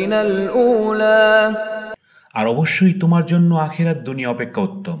من الأولى আর অবশ্যই তোমার জন্য আখিরাত দুনিয়া অপেক্ষা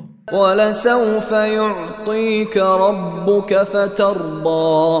উত্তম। ولسوف يعطيك ربك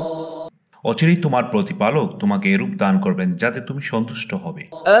فترضى অচিরেই তোমার প্রতিপালক তোমাকে এরূপ দান করবেন যাতে তুমি সন্তুষ্ট হবে।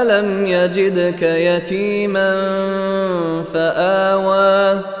 ألم يجدك يتيما فآوى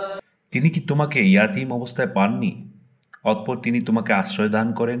তিনি কি তোমাকে ইয়াতীম অবস্থায় পাননি, অতঃপর তিনি তোমাকে আশ্রয় দান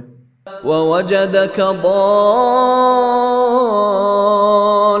করেন। ووجدك ضالا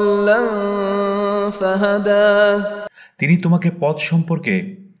فهدى তিনি তোমাকে পথ সম্পর্কে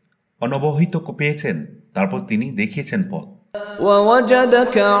অনবহিত পেয়েছেন, তারপর তিনি দেখিয়েছেন পথ।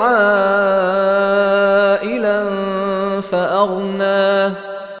 ووجدك عائلا فأغنى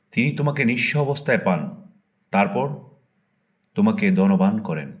তিনি তোমাকে নিঃস্ব অবস্থায় পান, তারপর তোমাকে ধনবান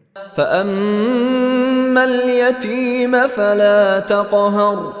করেন। فأما اليتيم فلا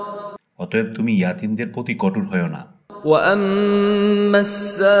تقهر অতএব তুমি ইয়াতীমদের প্রতি কঠোর হও না। وأما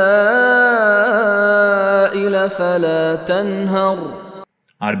السائل فلا تنهر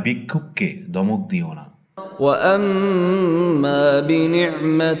আর ভিক্ষুককে ধমক দিও না। وأما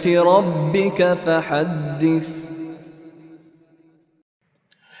بنعمة ربك فحدث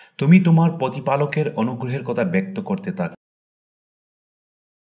তুমি তোমার প্রতিপালকের অনুগ্রহের কথা ব্যক্ত করতে থাক।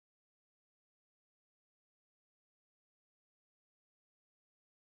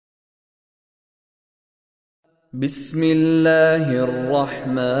 بسم الله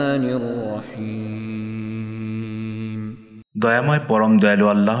الرحمن الرحيم দয়াময় পরম দয়ালু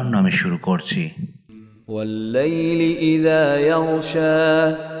আল্লাহর নামে শুরু করছি। والليل إذا يغشى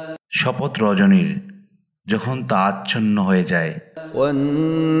শপথ রজনীর যখন তা আচ্ছন্ন হয়ে যায়।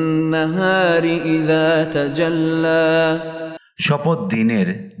 والنهار إذا تجلى শপথ দিনের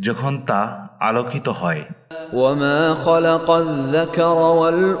যখন তা আলোকিত হয়। وما خلق الذكر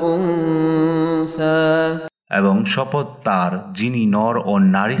والأنثى এবং শপথ তার যিনি নর ও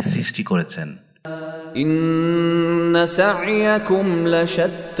নারী সৃষ্টি করেছেন। إن سعيكم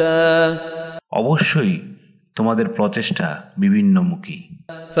لشتى অবশ্যই তোমাদের প্রচেষ্টা বিভিন্নমুখী।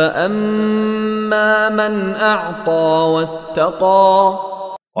 فأما من أعطى واتقى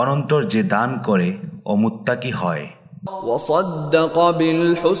অনন্তর যে দান করে ও মুত্তাকি হয়, وصدق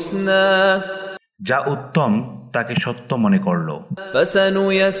بالحسنى যা উত্তম তাকে সত্য মনে করল,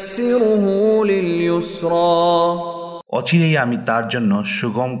 فسنيسره لليسرى অচিরেই আমি তার জন্য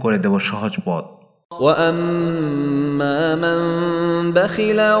সুগম করে দেব সহজ পথ। وأما من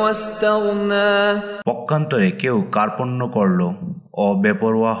بخل واستغنى পক্ষান্তরে কেউ কার্পণ্য করল ও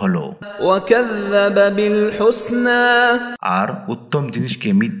বেপরোয়া হলো وكذب بالحسنى আর উত্তম জিনিসকে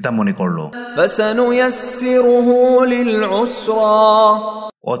মিথ্যা মনে করলো, فسنيسره للعسرى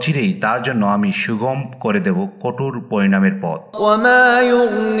অচিরেই তার জন্য আমি সুগম করে দেব কঠোর পরিণামের পথ। وما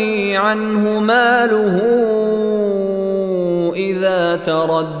يغني عنه ماله إذا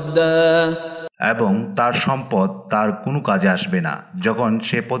تردى এবং তার সম্পদ তার কোনো কাজে আসবে না যখন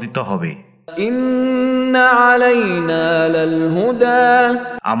সে পতিত হবে। إن علينا للهدى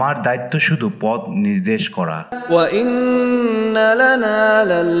আমার দায়িত্ব শুধু পথ নির্দেশ করা। وإن لنا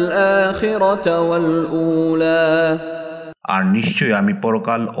للآخرة والأولى আর নিশ্চয়ই আমি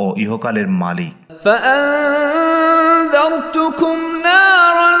পরকাল ও ইহকালের মালিক। فأنذرتكم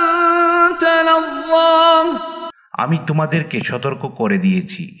نارا تلظى আমি তোমাদেরকে সতর্ক করে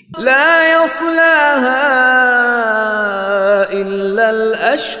দিয়েছি, لا يصلاها إلا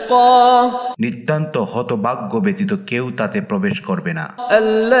الأشقى নিতান্ত হতভাগ্য ব্যতীত কেউ তাতে প্রবেশ করবে না,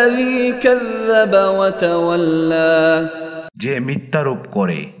 الذي كذب وتولى যে মিথ্যারোপ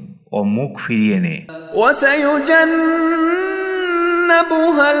করে ও মুখ ফিরিয়ে নেয়।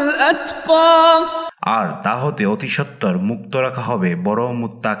 وسيجنبها الأتقى আর তা হতে অতি সত্বর মুক্ত রাখা হবে বড়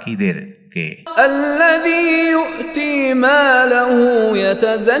মুত্তাকিদেরকে, الذي يؤتي ماله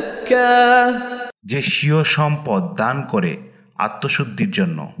يتزكى যে স্বীয় সম্পদ দান করে আত্মশুদ্ধির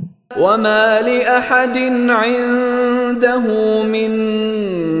জন্য। وما لأحد عنده من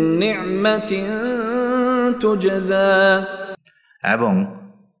نعمة تجزى এবং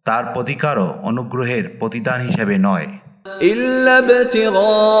তার প্রতিকারও অনুগ্রহের প্রতিদান হিসেবে নয়, إلا ابتغاء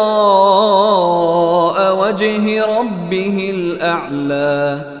وجه ربه الأعلى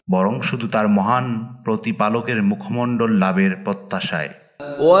বরং শুধু তার মহান প্রতিপালকের মুখমণ্ডল লাভের প্রত্যাশায়।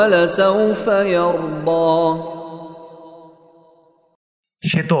 ولسوف يرضى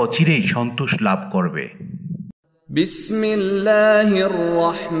সে তো অচিরেই সন্তোষ লাভ করবে। بسم الله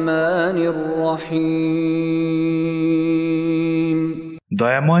الرحمن الرحيم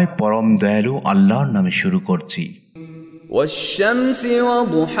দয়াময় পরম দয়ালু আল্লাহর নামে শুরু করছি। والشمس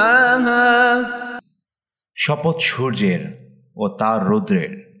وضحاها শপথ সূর্যের ও তার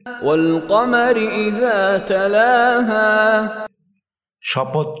রৌদ্রের। والقمر إذا تلاها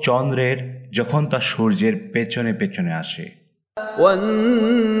শপথ চন্দ্রের যখন তা সূর্যের পেছনে পেছনে আসে।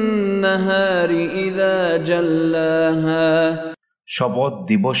 والنهار إذا جلاها শপথ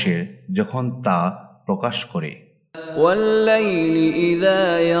দিবসের যখন তা প্রকাশ করে। والليل إذا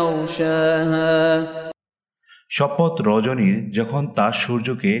يغشاها শপথ রজনীর যখন তা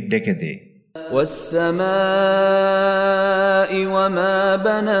সূর্যকে ডেকে দেয়। والسماء وما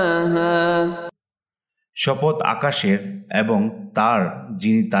بناها শপথ আকাশের এবং তার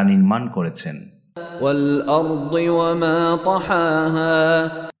যিনি তা নির্মাণ করেছেন। والأرض وما طحاها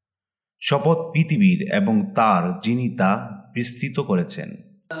শপথ পৃথিবীর এবং তার যিনি তা বিস্তৃত করেছেন।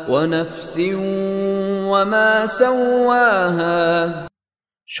 ونفس وما سواها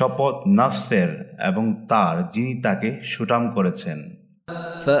শপথ নফসের এবং তার যিনি তাকে সুঠাম করেছেন।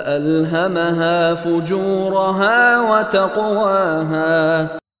 فألهمها فجورها وتقواها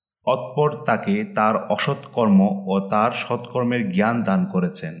অতঃপর তাকে তার অসৎকর্ম ও তার সৎকর্মের জ্ঞান দান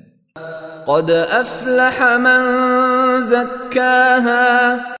করেছেন। قد أفلح من زكاها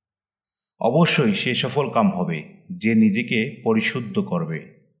অবশ্যই সে সফল কাম হবে যে নিজেকে পরিশুদ্ধ করবে।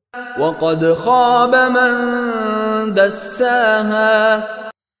 وقد خاب من دساها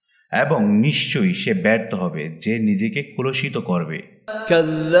এবং নিশ্চয়ই সে ব্যর্থ হবে যে নিজেকে কলুষিত করবে।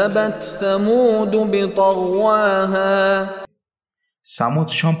 كذبت ثمود بطغواها সামুদ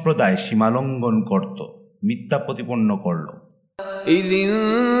সম্প্রদায় সীমালঙ্ঘন করত, মিথ্যা প্রতিপন্ন করল। إذ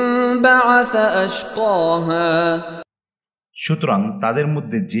انبعث أشقاها সুতরাং তাদের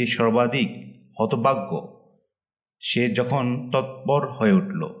মধ্যে যে সর্বাধিক হতভাগ্য সে যখন তৎপর হয়ে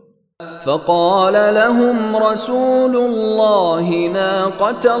উঠল। فقال لهم رسول الله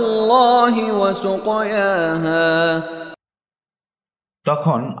ناقة الله وسقياها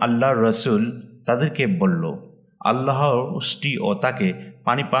তখন আল্লাহর রসুল তাদেরকে বলল, আল্লাহর উষ্টি ও তাকে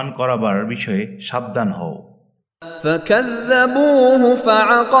পানি পান করাবার বিষয়ে সাবধান হও। فكذبوه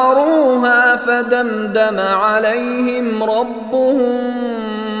فعقروها فدمدم عليهم ربهم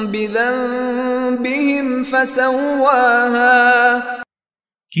بذنبهم فسواها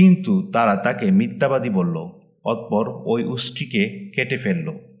কিন্তু তারা তাকে মিথ্যাবাদী বলল, অতঃপর ওই উষ্টিকে কেটে ফেলল।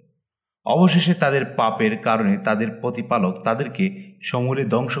 অবশেষে তাদের পাপের কারণে তাদের প্রতিপালক তাদেরকে সমূলে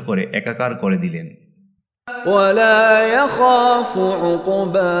ধ্বংস করে একাকার করে দিলেন। ولا يخاف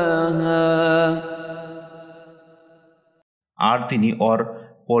عقباها আর তিনি ওর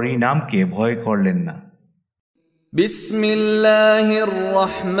পরিণামকে ভয় করলেন না। بسم الله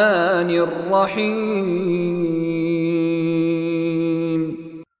الرحمن الرحيم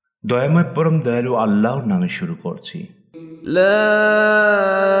দয়াময় পরম দয়ালু আল্লাহর নামে শুরু করছি। لا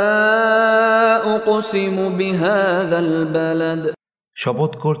أقسم بهذا البلد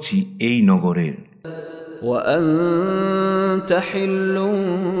শপথ করছি এই নগরের। وأنت حل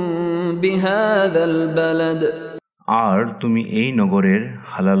بهذا البلد আর তুমি এই নগরের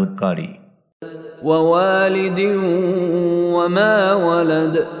হালালকারী। ووالد وما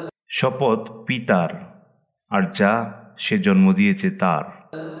ولد শপথ পিতার আর যা সে জন্ম দিয়েছে তার।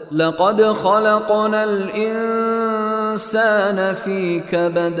 لقد خلقنا الإنسان في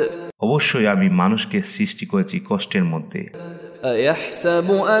كبد অবশ্যই আমি মানুষকে সৃষ্টি করেছি কষ্টের মধ্যে। أيحسب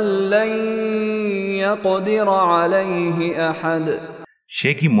أن لن يقدر عليه أحد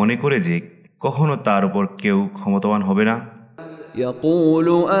সে কি মনে করে যে কখনো তার উপর কেউ ক্ষমতাবান হবে না? يقول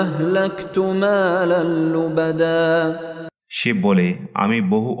أهلكت مالا لبدا সে বলে, আমি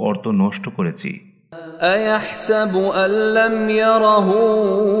বহু অর্থ নষ্ট করেছি। أيحسب أن لم يره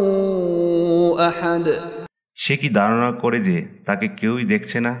أحد সে কি ধারণা করে যে তাকে কেউই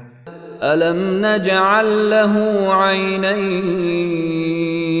দেখছে না? ألم نجعل له عينين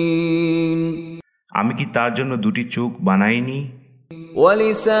আমি কি তার জন্য দুটি চোখ বানাইনি?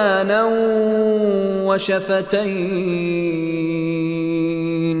 ولسانا وشفتين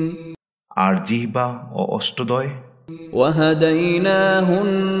আর জিহ্বা ও অষ্টদয়। وهديناه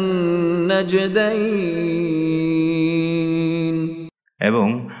النجدين এবং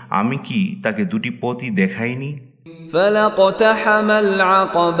আমি কি তাকে দুটি পথই দেখাইনি? فلاقتحم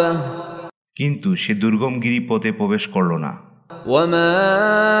العقبة কিন্তু সে দুর্গমগিরি পথে প্রবেশ করল না। وما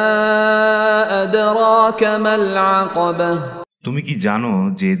أدراك ما العقبة তুমি কি জানো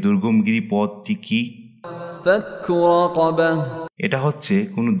যে দুর্গমগিরি পথটি কি? فك رقبة এটা হচ্ছে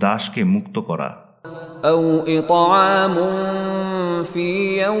কোনো দাসকে মুক্ত করা, أو إطعام في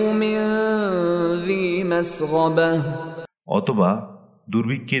يوم ذي مسغبة অথবা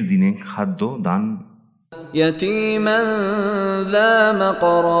দুর্ভিক্ষের দিনে খাদ্য দান, يتيما ذا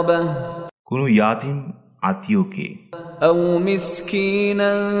مقربة কোনো ইয়াতিম আত্মীয়কে, أو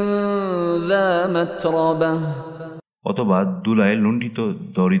مسكينا ذا متربة অথবা দুলায় লুণ্ঠিত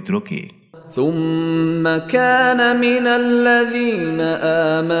দরিদ্রকে। ثم كان من الذين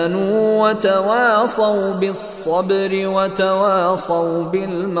آمنوا وتواصوا بالصبر وتواصوا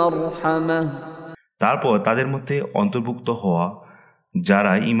بالمرحمة তারপর তাদের মধ্যে অন্তর্ভুক্ত হওয়া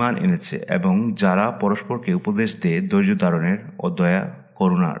যারা ঈমান এনেছে এবং যারা পরস্পরকে উপদেশ দেয় ধৈর্য ধারণের ও দয়া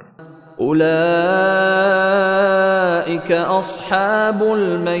করুণার। أولئك أصحاب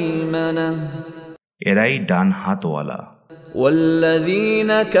الميمنة এরাই ডান হাতওয়ালা।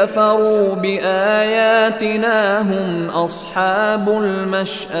 والذين كفروا بآياتنا هم أصحاب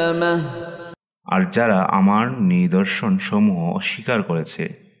المشأمة আর যারা আমার নিদর্শন সমূহ অস্বীকার করেছে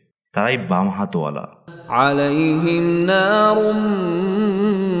তারাই বাম হাতওয়ালা। عليهم نار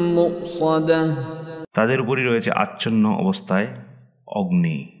مؤصدة তাদের উপরই রয়েছে আচ্ছন্ন অবস্থায়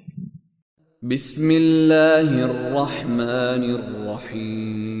অগ্নি। بسم الله الرحمن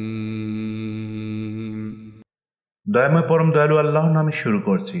الرحيم দয়াময় পরম দয়ালু আল্লাহর নামে শুরু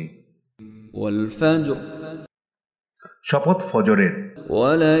করছি। والفجر শপথ ফজরের,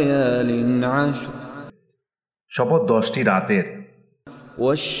 وليال عشر শপথ 10টি রাতের,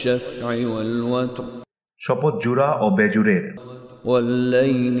 والشفع والوتر শপথ জুরা ও বেজুরের,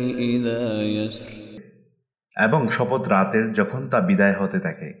 والليل إذا يسر এবং শপথ রাতের যখন তা বিদায় হতে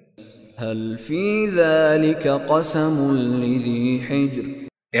থাকে। هل في ذلك قسم لذي حجر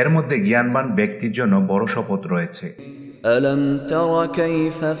এর মধ্যে জ্ঞানবান ব্যক্তির জন্য বড় শপথ রয়েছে। ألم تر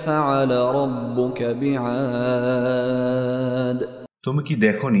كيف فعل ربك بعاد তুমি কি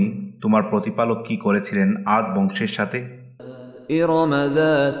দেখনি তোমার প্রতিপালক কি করেছিলেন আদ বংশের সাথে? إرم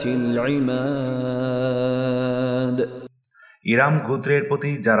ذات العماد ইরাম গোত্রের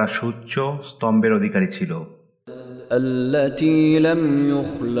প্রতি যারা সুউচ্চ স্তম্ভের অধিকারী ছিল, التي لم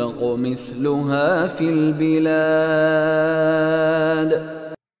يخلق مثلها في البلاد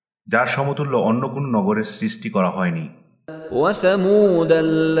যার সমতুল্য অন্য কোন নগরের সৃষ্টি করা হয়নি। وثمود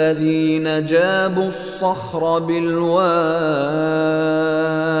الذين جابوا الصخر بالواد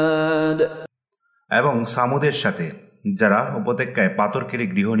এবং সামুদের সাথে যারা উপত্যকায় পাথর কেটে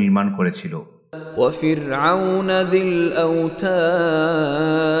গৃহ নির্মাণ করেছিল। وفرعون ذي الأوتاد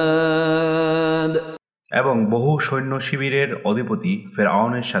এবং বহু সৈন্য শিবিরের অধিপতি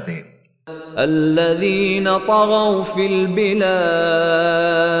ফেরআউনের সাথে الذين طغوا في البلاد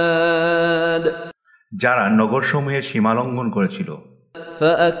যারা নগরসমূহের সীমালঙ্ঘন করেছিল।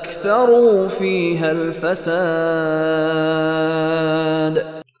 فأكثروا فيها الفساد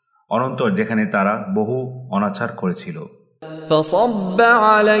অনন্তর যেখানে তারা বহু অনাচার করেছিল। فصب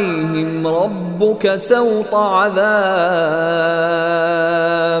عليهم ربك سوط عذاب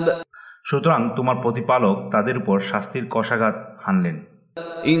সুতরাং তোমার প্রতিপালক তাদের উপর শাস্তির কষাঘাত হানলেন।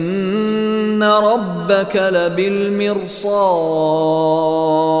 إن ربك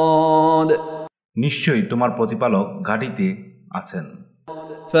لبالمرصاد নিশ্চয়ই তোমার প্রতিপালক ঘাটিতে আছেন।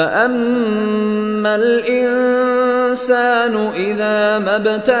 فأما الإنسان إذا ما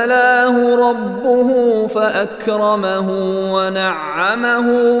ابتلاه ربه فأكرمه ونعمه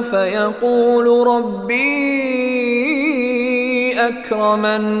فيقول ربي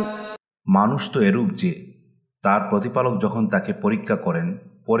أكرمن মানুষ তো এরূপ যে তার প্রতিপালক যখন তাকে পরীক্ষা করেন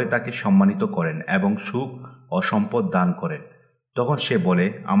পরে তাকে সম্মানিত করেন এবং সুখ ও সম্পদ দান করেন, তখন সে বলে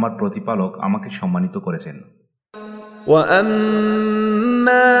আমার প্রতিপালক আমাকে সম্মানিত করেছেন।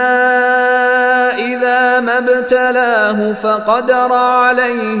 وأما إذا ما ابتلاه فقدر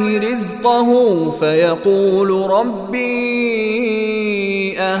عليه رزقه فيقول ربي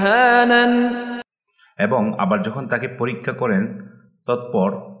أهانن এবং আবার যখন তাকে পরীক্ষা করেন তৎপর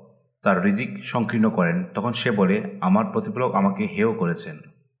তার রিজিক সংকীর্ণ করেন, তখন সে বলে আমার প্রতিপালক আমাকে হেয় করেছেন।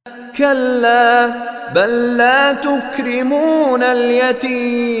 كلا بل لا تكرمون اليتيم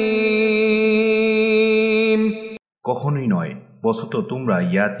কখনোই নয়, বস্তুত তোমরা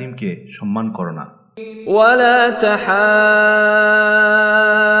ইয়াতিমকে সম্মান করো না। ولا تحاضون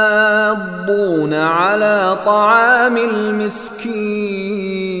على طعام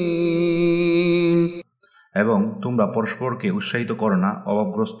المسكين এবং তোমরা পরস্পরকে উৎসাহিত করো না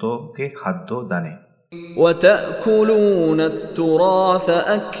অভাবগ্রস্তকে খাদ্য দানে। وتأكلون التراث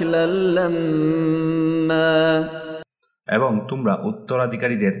أكلا لما এবং তোমরা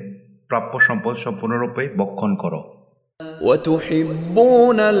উত্তরাধিকারীদের প্রাপ্য সম্পদ সম্পূর্ণরূপে ভক্ষণ করো।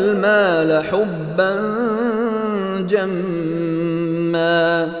 وتحبون المال حبا جما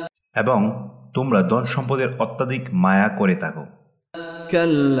এবং তোমরা ধন সম্পদের অত্যাধিক মায়া করে থাকো।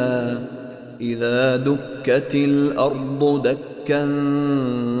 كلا إذا دكت الأرض دكا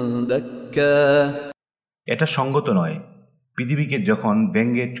دكا এটা সঙ্গত নয় পৃথিবীকে যখন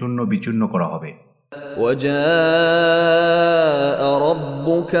ভেঙে চূর্ণ বিচূর্ণ করা হবে। وجاء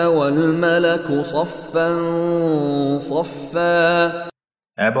ربك والملك صفا صفا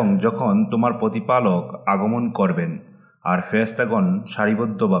এবং যখন তোমার প্রতিপালক আগমন করবেন আর ফেরেশতাগণ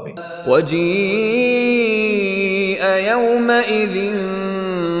সারিবদ্ধভাবে। وجيء يومئذ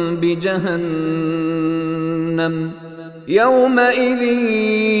بجهنم يومئذ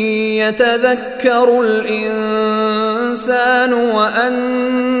يتذكر الإنسان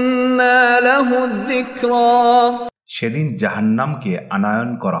وأنى له الذكرى সেদিন জাহান্নামকে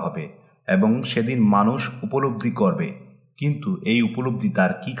আনায়ন করা হবে এবং সেদিন মানুষ উপলব্ধি করবে, কিন্তু এই উপলব্ধি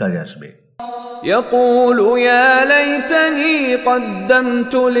তার কি কাজে আসবে? يقول يا ليتني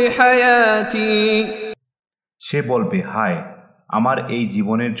قدمت لحياتي সে বলবে, হায় আমার এই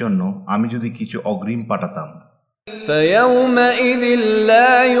জীবনের জন্য আমি যদি কিছু অগ্রিম পাঠাতাম। فيومئذ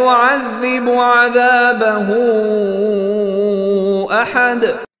لا يعذب عذابه أحد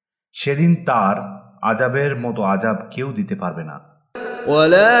সেদিন তার আযাবের মতো আযাব কেউ দিতে পারবে না।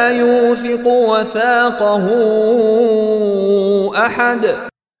 ولا يوثق وثاقه أحد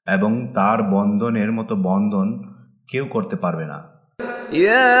এবং তার বন্ধনের মতো বন্ধন কেউ করতে পারবে না।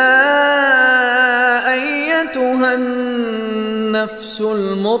 يا أيتها النفس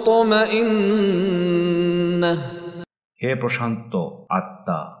المطمئنة হে প্রশান্ত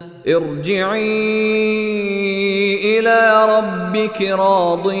আত্মা, ارجعي إلى ربك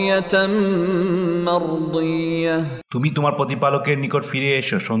راضية مرضية তুমি তোমার প্রতিপালকের নিকট ফিরে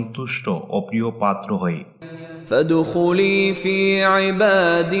এসো সন্তুষ্ট ও প্রিয় পাত্র হয়ে। فادخلي في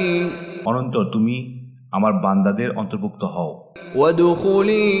عبادي অনন্তর তুমি আমার বান্দাদের অন্তর্ভুক্ত হও।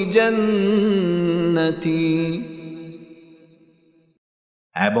 وادخلي جنتي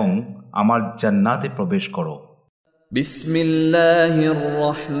এবং আমার জান্নাতে প্রবেশ করো। بسم الله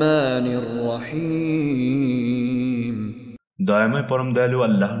الرحمن الرحيم দয়াময় পরম দয়ালু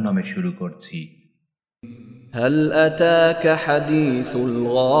আল্লাহর নামে শুরু করছি। هل أتاك حديث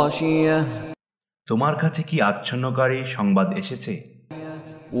الغاشية তোমার কাছে কি আচ্ছন্নকারী সংবাদ এসেছে?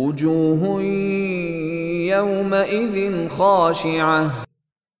 وجوه يومئذ خاشعة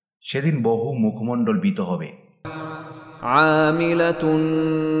সেদিন বহু মুখমণ্ডল ভীত হবে। عاملة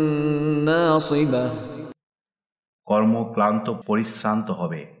ناصبة কর্মক্লান্ত পরিশ্রান্ত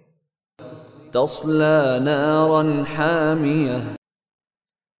হবে। تصلى نارا حامية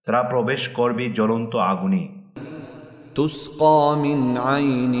তারা প্রবেশ করবে জ্বলন্ত আগুনে। تسقى من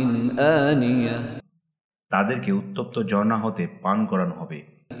عين آنية তাদেরকে উত্তপ্ত ঝর্ণা হতে পান করানো হবে।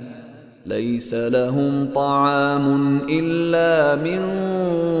 ليس لهم طعام إلا من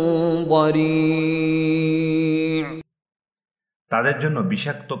ضريع তাদের জন্য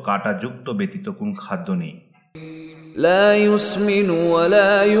বিষাক্ত কাঁটাযুক্ত ব্যতীত কোনো খাদ্য নেই। لا يسمن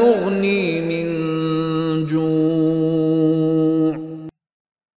ولا يغني من جوع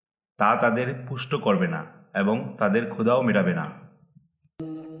তা তাদের পুষ্ট করবে না এবং তাদের ক্ষুধাও মেটাবে না।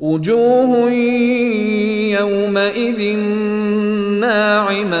 وجوه يومئذ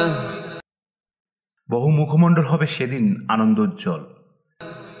ناعمة বহু মুখমণ্ডল হবে সেদিন আনন্দোজ্জ্বল।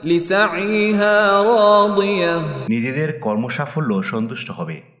 لسعيها راضية নিজেদের কর্মসাফল্য সন্তুষ্ট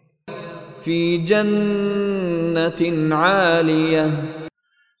হবে। في جنة عالية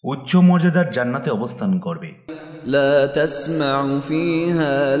উচ্চ মর্যাদার জান্নাতে অবস্থান করবে। لا تسمع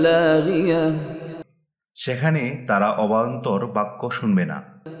فيها لاغية সেখানে তারা অবান্তর বাক্য শুনবে না।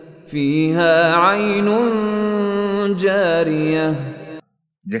 فيها عين جارية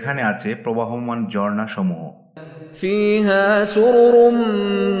যেখানে আছে প্রবাহমান ঝর্ণা সমূহ। فيها سرر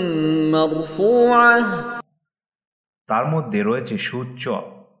مرفوعة তার মধ্যে রয়েছে সুউচ্চ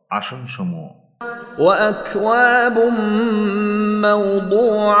আসন সমূহ। وأكواب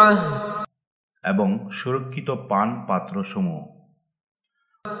موضوعة এবং সুরক্ষিত পান পাত্র সমূহ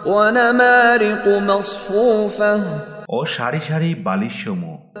ونمارق مصفوفة ও সারি সারি বালিশ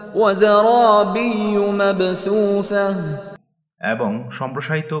সমূহ وزرابي مبثوثة এবং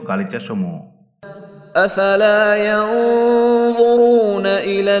সম্প্রসারিত গালিচা সমূহ। أفلا ينظرون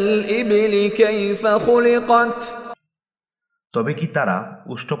إلى الإبل كيف خلقت তবে কি তারা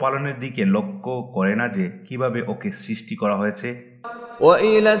উষ্টপালনের দিকে লক্ষ্য করে না যে কিভাবে ওকে সৃষ্টি করা হয়েছে?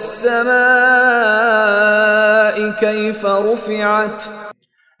 وإلى السماء كيف رفعت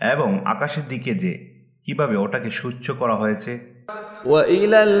এবং আকাশের দিকে যে কিভাবে ওটাকে সুউচ্চ করা হয়েছে?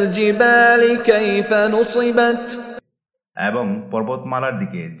 وإلى الجبال كيف نصبت এবং পর্বতমালার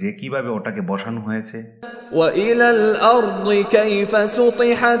দিকে যে কিভাবে ওটাকে বসানো হয়েছে, وإلى الأرض كيف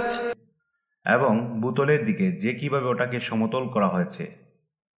سطحت এবং ভূতলের দিকে যে কিভাবে ওটাকে সমতল করা হয়েছে।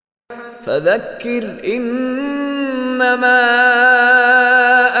 فذكر إنما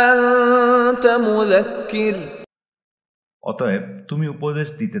أنت مذكر অতএব তুমি উপদেশ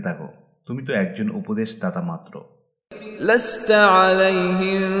দিতে থাকো, তুমি তো একজন উপদেশদাতা মাত্র। لست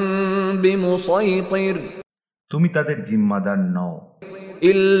عليهم بمسيطر তুমি তাদের জিম্মাদার নও,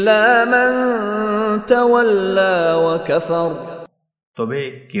 إلا من تولى وكفر তবে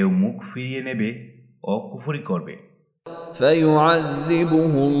কেউ মুখ ফিরিয়ে নেবে ও কুফরি করবে।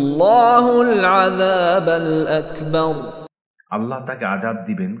 فيعذبه الله العذاب الأكبر আল্লাহ তাকে আযাব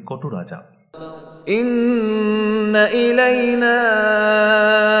দিবেন, কঠোর আযাব। إن إلينا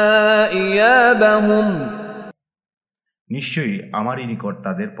إيابهم নিশ্চয়ই আমারই নিকট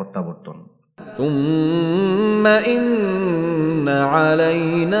তাদের প্রত্যাবর্তন। ثم إن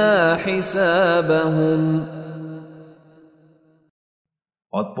علينا حسابهم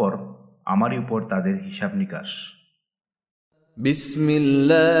অতঃপর আমারই উপর তাদের হিসাব নিকাশ। بسم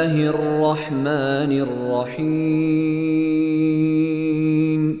الله الرحمن الرحيم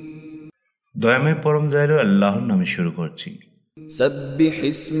দয়াময় পরম দয়ালু আল্লাহর নামে শুরু করছি। سبح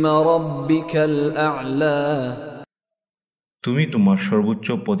اسم ربك الأعلى তুমি তোমার সর্বোচ্চ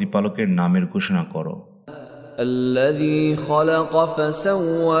প্রতিপালকের নামের ঘোষণা করো, الذي خلق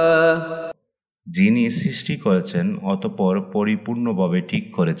فسوى যিনি সৃষ্টি করেছেন অতঃপর পরিপূর্ণভাবে ঠিক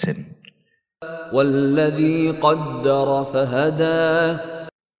করেছেন, والذي قدر فهدى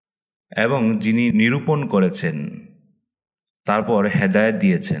এবং যিনি নিরূপণ করেছেন তারপর হেদায়েত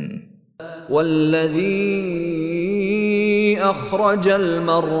দিয়েছেন, والذي أخرج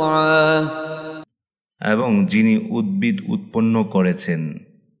المرعى এবং যিনি উদ্ভিদ উৎপন্ন করেছেন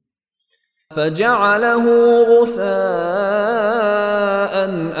فجعله غثاء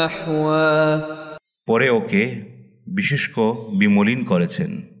أحوى পরে ওকে বিশুষ্ক বিমলিন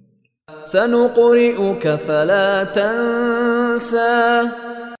করেছেন। سنقرئك فلا تنسى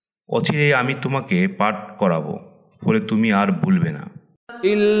অচিরেই আমি তোমাকে পাঠ করাবো, ফলে তুমি আর ভুলবে না,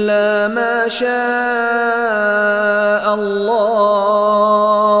 إلا ما شاء الله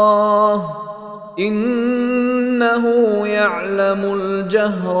إنه يعلم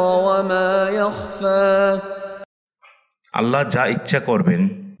الجهر وما يخفى আল্লাহ যা ইচ্ছা করবেন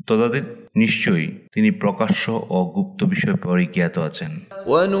তদানীক নিশ্চয়ই তিনি প্রকাশ্য ও গুপ্ত বিষয় পরিজ্ঞাত আছেন।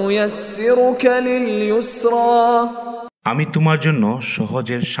 ونيسرك لليسرى আমি তোমার জন্য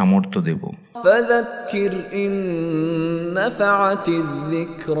সহজের সামর্থ্য দেব, فذكر إن نفعت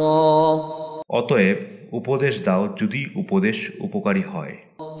الذكرى অতএব উপদেশ দাও যদি উপদেশ উপকারী হয়।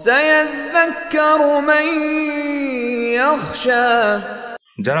 سيذكر من يخشى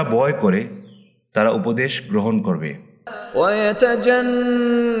যারা ভয় করে তারা উপদেশ গ্রহণ করবে,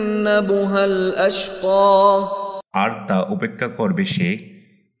 ويتجنبها الأشقى আর তা উপেক্ষা করবে সে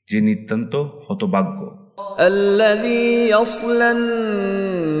যে নিতান্ত হতভাগ্য, الذي يصلى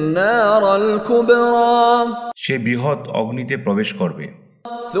النار الكبرى সে বৃহৎ অগ্নিতে প্রবেশ করবে,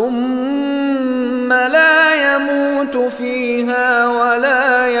 ثم لا يموت فيها ولا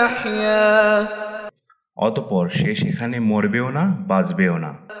يحيا অতঃপর সে সেখানে মরবেও না বাঁচবেও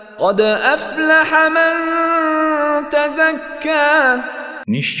না। قد أفلح من تزكى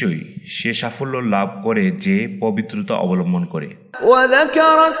নিশ্চয়ই সে সাফল্য লাভ করে যে পবিত্রতা অবলম্বন করে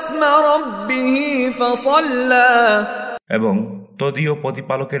وذكر اسم ربه فصلى এবং তদীয়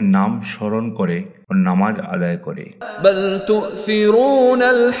প্রতিপালকের নাম স্মরণ করে ও নামাজ আদায় করে। بل تؤثرون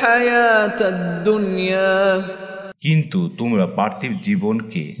الحياة الدنيا কিন্তু তোমরা পার্থিব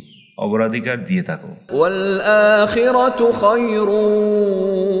জীবনকে অগ্রাধিকার দিয়ে থাকো, والآخرة خير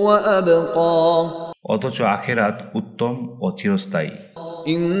وأبقى অথচ আখেরাত উত্তম ও চিরস্থায়ী।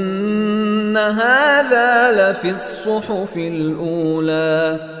 إن هذا لفي الصحف الأولى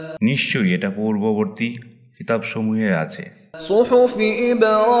নিশ্চয়ই এটা পূর্ববর্তী কিতাবসমূহে আছে, صحف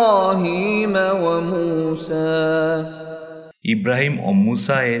إبراهيم وموسى ইব্রাহিম ও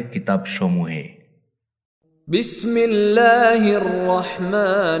মুসা এর কিতাবসমূহে। بسم الله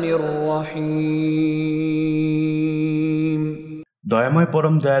الرحمن الرحيم দয়াময়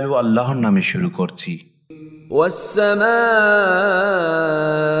পরম দয়ালু আল্লাহর নামে শুরু করছি। والسماء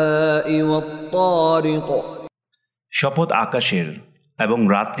والطارق শপথ আকাশের এবং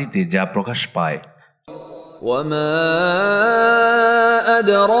রাত্রিতে যা প্রকাশ পায়। وما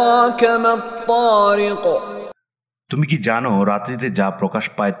أدراك ما الطارق তুমি কি জানো রাত্রিতে যা প্রকাশ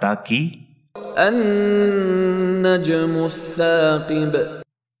পায় তা কি? النجم الثاقب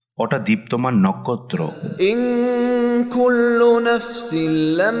ওটা দীপ্তমান নক্ষত্র। إن كل نفس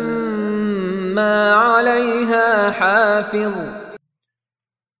لما عليها حافظ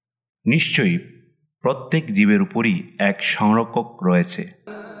নিশ্চয়ই প্রত্যেক জীবের উপরই এক সংরক্ষক রয়েছে।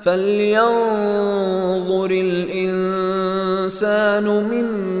 فلينظر الإنسان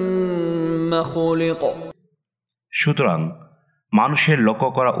مما خلق সুতরাং মানুষের লক্ষ্য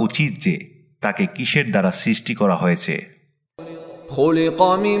করা উচিত যে তাকে কিসের দ্বারা সৃষ্টি করা হয়েছে। خلق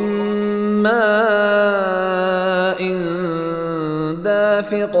من ماء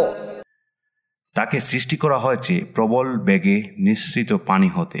دافق তাকে সৃষ্টি করা হয়েছে প্রবল বেগে নিঃসৃত পানি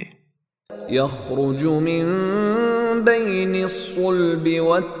হতে। يخرج من بين الصلب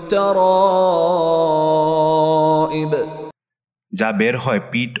والترائب যা বের হয়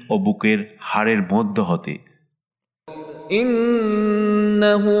পিঠ ও বুকের হাড়ের মধ্য হতে।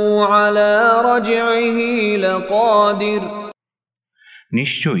 إنه على رجعه لقادر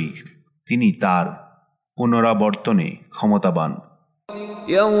নিশ্চয়ই তিনি তার পুনরাবর্তনে ক্ষমতাবান।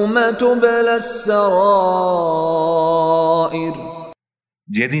 يوم تبلى السرائر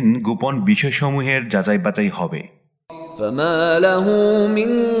যেদিন গোপন বিষয়সমূহের যাচাই বাছাই হবে। فما له من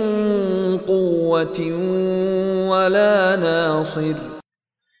قوة ولا ناصر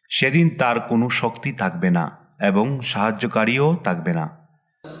সেদিন তার কোনো শক্তি থাকবে না এবং সাহায্যকারীও থাকবে না।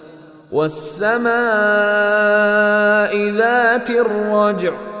 والسماء ذات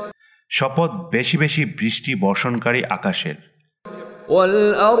الرجع শপথ বেশি বেশি বৃষ্টি বর্ষণকারী আকাশের।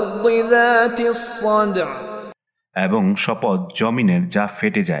 والأرض ذات الصدع এবং শপথ জমিনের যা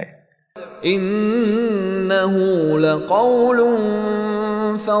ফেটে যায়। إنه لقول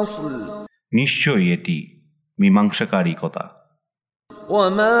فصل নিশ্চয়ই এটি মীমাংসাকারী কথা।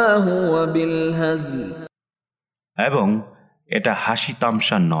 وما هو بالهزل এবং এটা হাসি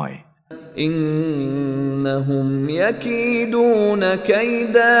তামসা নয়। إنهم يكيدون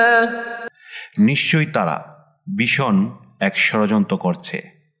كيدا নিশ্চয়ই তারা ভীষণ এক ষড়যন্ত্র করছে।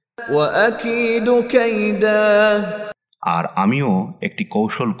 وأكيد كيدا আর আমিও একটি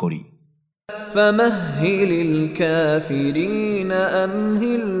কৌশল করি। فمهل الكافرين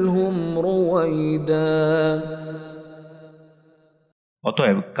أمهلهم رويدا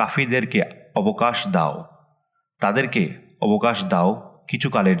অতএব কাফিরদেরকে অবকাশ দাও, তাদেরকে অবকাশ দাও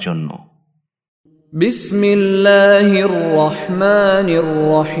কিছুকালের জন্য। بسم الله الرحمن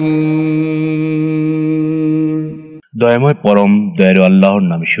الرحيم দয়াময় পরম দয়ালু আল্লাহর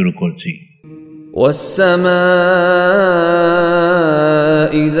নামে শুরু করছি।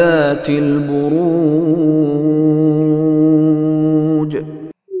 والسماء ذات البروج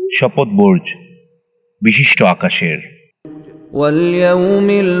শপথ বুর্জ বিশিষ্ট আকাশের। واليوم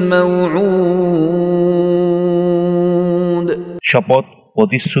الموعود শপথ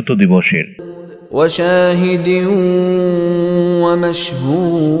প্রতিশ্রুত দিবসের। وشاهد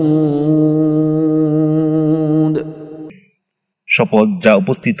ومشهود শপথ যা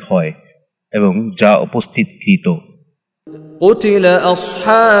উপস্থিত হয় এবং যা উপস্থিতকৃত। قتل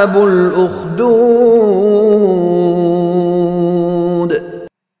أصحاب الأخدود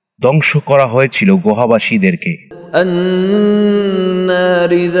ধ্বংস করা হয়েছিল গুহাবাসীদেরকে।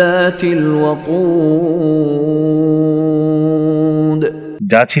 النار ذات الوقود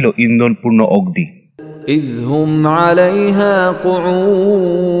যা ছিল ইন্ধনপূর্ণ অগ্নি। إذ هم عليها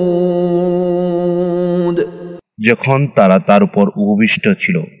قعود যখন তারা তার উপর উপবিষ্ট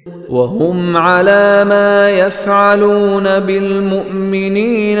ছিল। وهم على ما يفعلون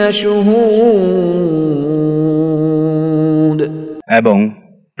بالمؤمنين شهود এবং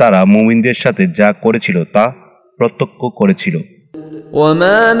তারা মুমিনদের সাথে যা করেছিল তা প্রত্যক্ষ করেছিল।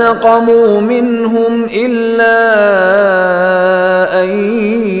 وما نقموا منهم إلا أن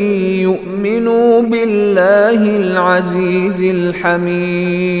يؤمنوا بالله العزيز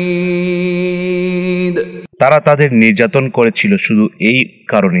الحميد তারা তাদের নির্যাতন করেছিল শুধু এই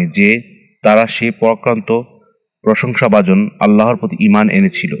কারণে যে তারা সেই পরাক্রান্ত প্রশংসাভাজন আল্লাহর প্রতি ঈমান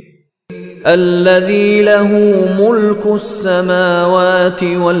এনেছিল। الذي له ملك السماوات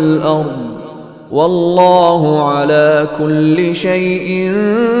والأرض والله على كل شيء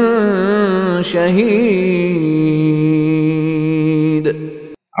شهيد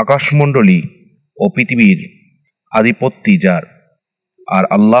আকাশমণ্ডলী ও পৃথিবীর আধিপত্য যার, আর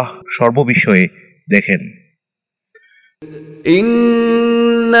আল্লাহ সর্ববিষয়ে দেখেন।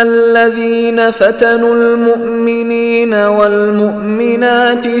 إن الذين فتنوا المؤمنين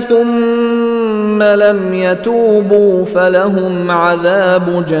والمؤمنات ثم لم يتوبوا فلهم عذاب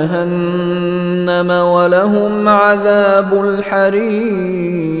جهنم ولهم عذاب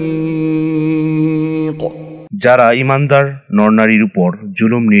الحريق যারা ঈমানদার নরনারীর উপর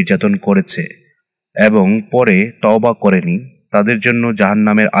জুলুম নির্যাতন করেছে এবং পরে তওবা করেনি তাদের জন্য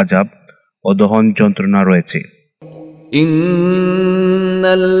জাহান্নামের আযাব ও দহন যন্ত্রণা রয়েছে। إن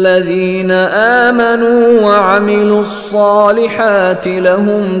الذين آمنوا وعملوا الصالحات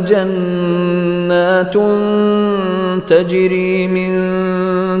لهم جنات تجري من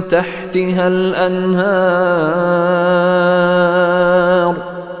تحتها الأنهار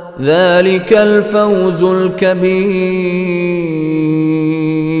ذلك الفوز الكبير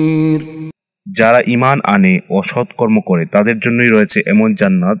যারা ঈমান আনে ও সৎকর্ম করে তাদের জন্যই রয়েছে এমন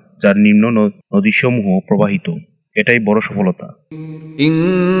জান্নাত যার নিম্ন নদীসমূহ প্রবাহিত। এটাই বড় সফলতা।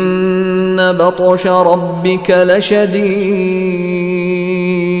 ইন্ন বাতশ রাব্বিকা লাশাদীদ,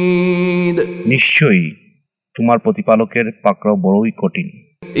 নিশ্চয়ই তোমার প্রতিপালকের পাকড়াও বড়ই কঠিন।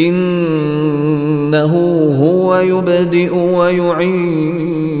 ইন্নাহু হুয়া ইউবদিউ ওয়া ইউঈদ,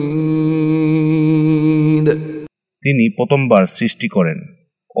 তিনি প্রথমবার সৃষ্টি করেন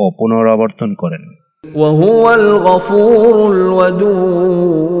ও পুনরাবর্তন করেন। ওয়া হুয়াল গফুরুল ওয়াদুদ,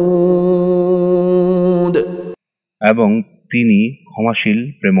 এবং তিনি ক্ষমাশীল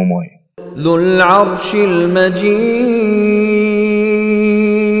প্রেমময়। যুল আরশিল মাজিদ,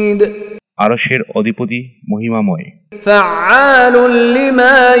 আরশের অধিপতি মহিমাময়। ফাআলুল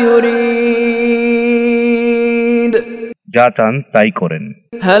লিমা ইউরিদ, যা চান তাই করেন।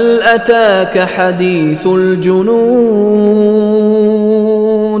 হাল আতাকা হাদিসুল জুনুদ,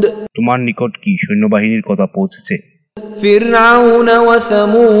 তোমার নিকট কি সৈন্যবাহিনীর কথা পৌঁছেছে? ফিরআউন ওয়া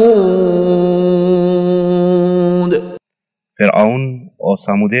সামুদ, ফিরআউন ও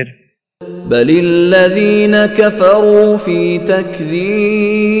সামুদের। বালিল্লাযীনা কাফারু ফি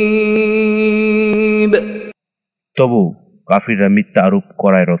তাকযীব, তবু কাফিররা মিথ্যা আরোপ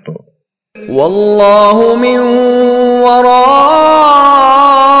করায় রত। ওয়াল্লাহু মিন ওয়ারাইহিম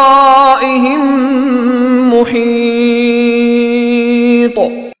মুহীত,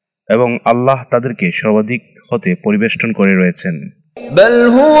 এবং আল্লাহ তাদেরকে সর্বাধিক হতে পরিবেষ্টন করে রয়েছেন। বাল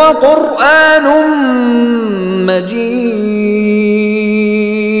হুয়া কুরআনুম মাজিদ,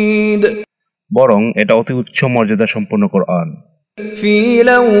 বরং এটা অতি উচ্চ মর্যাদা সম্পন্ন কোরআন। ফি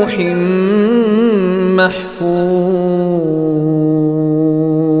লাওহিম মাহফুজ,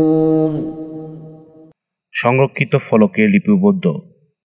 সংরক্ষিত ফলকে লিপিবদ্ধ।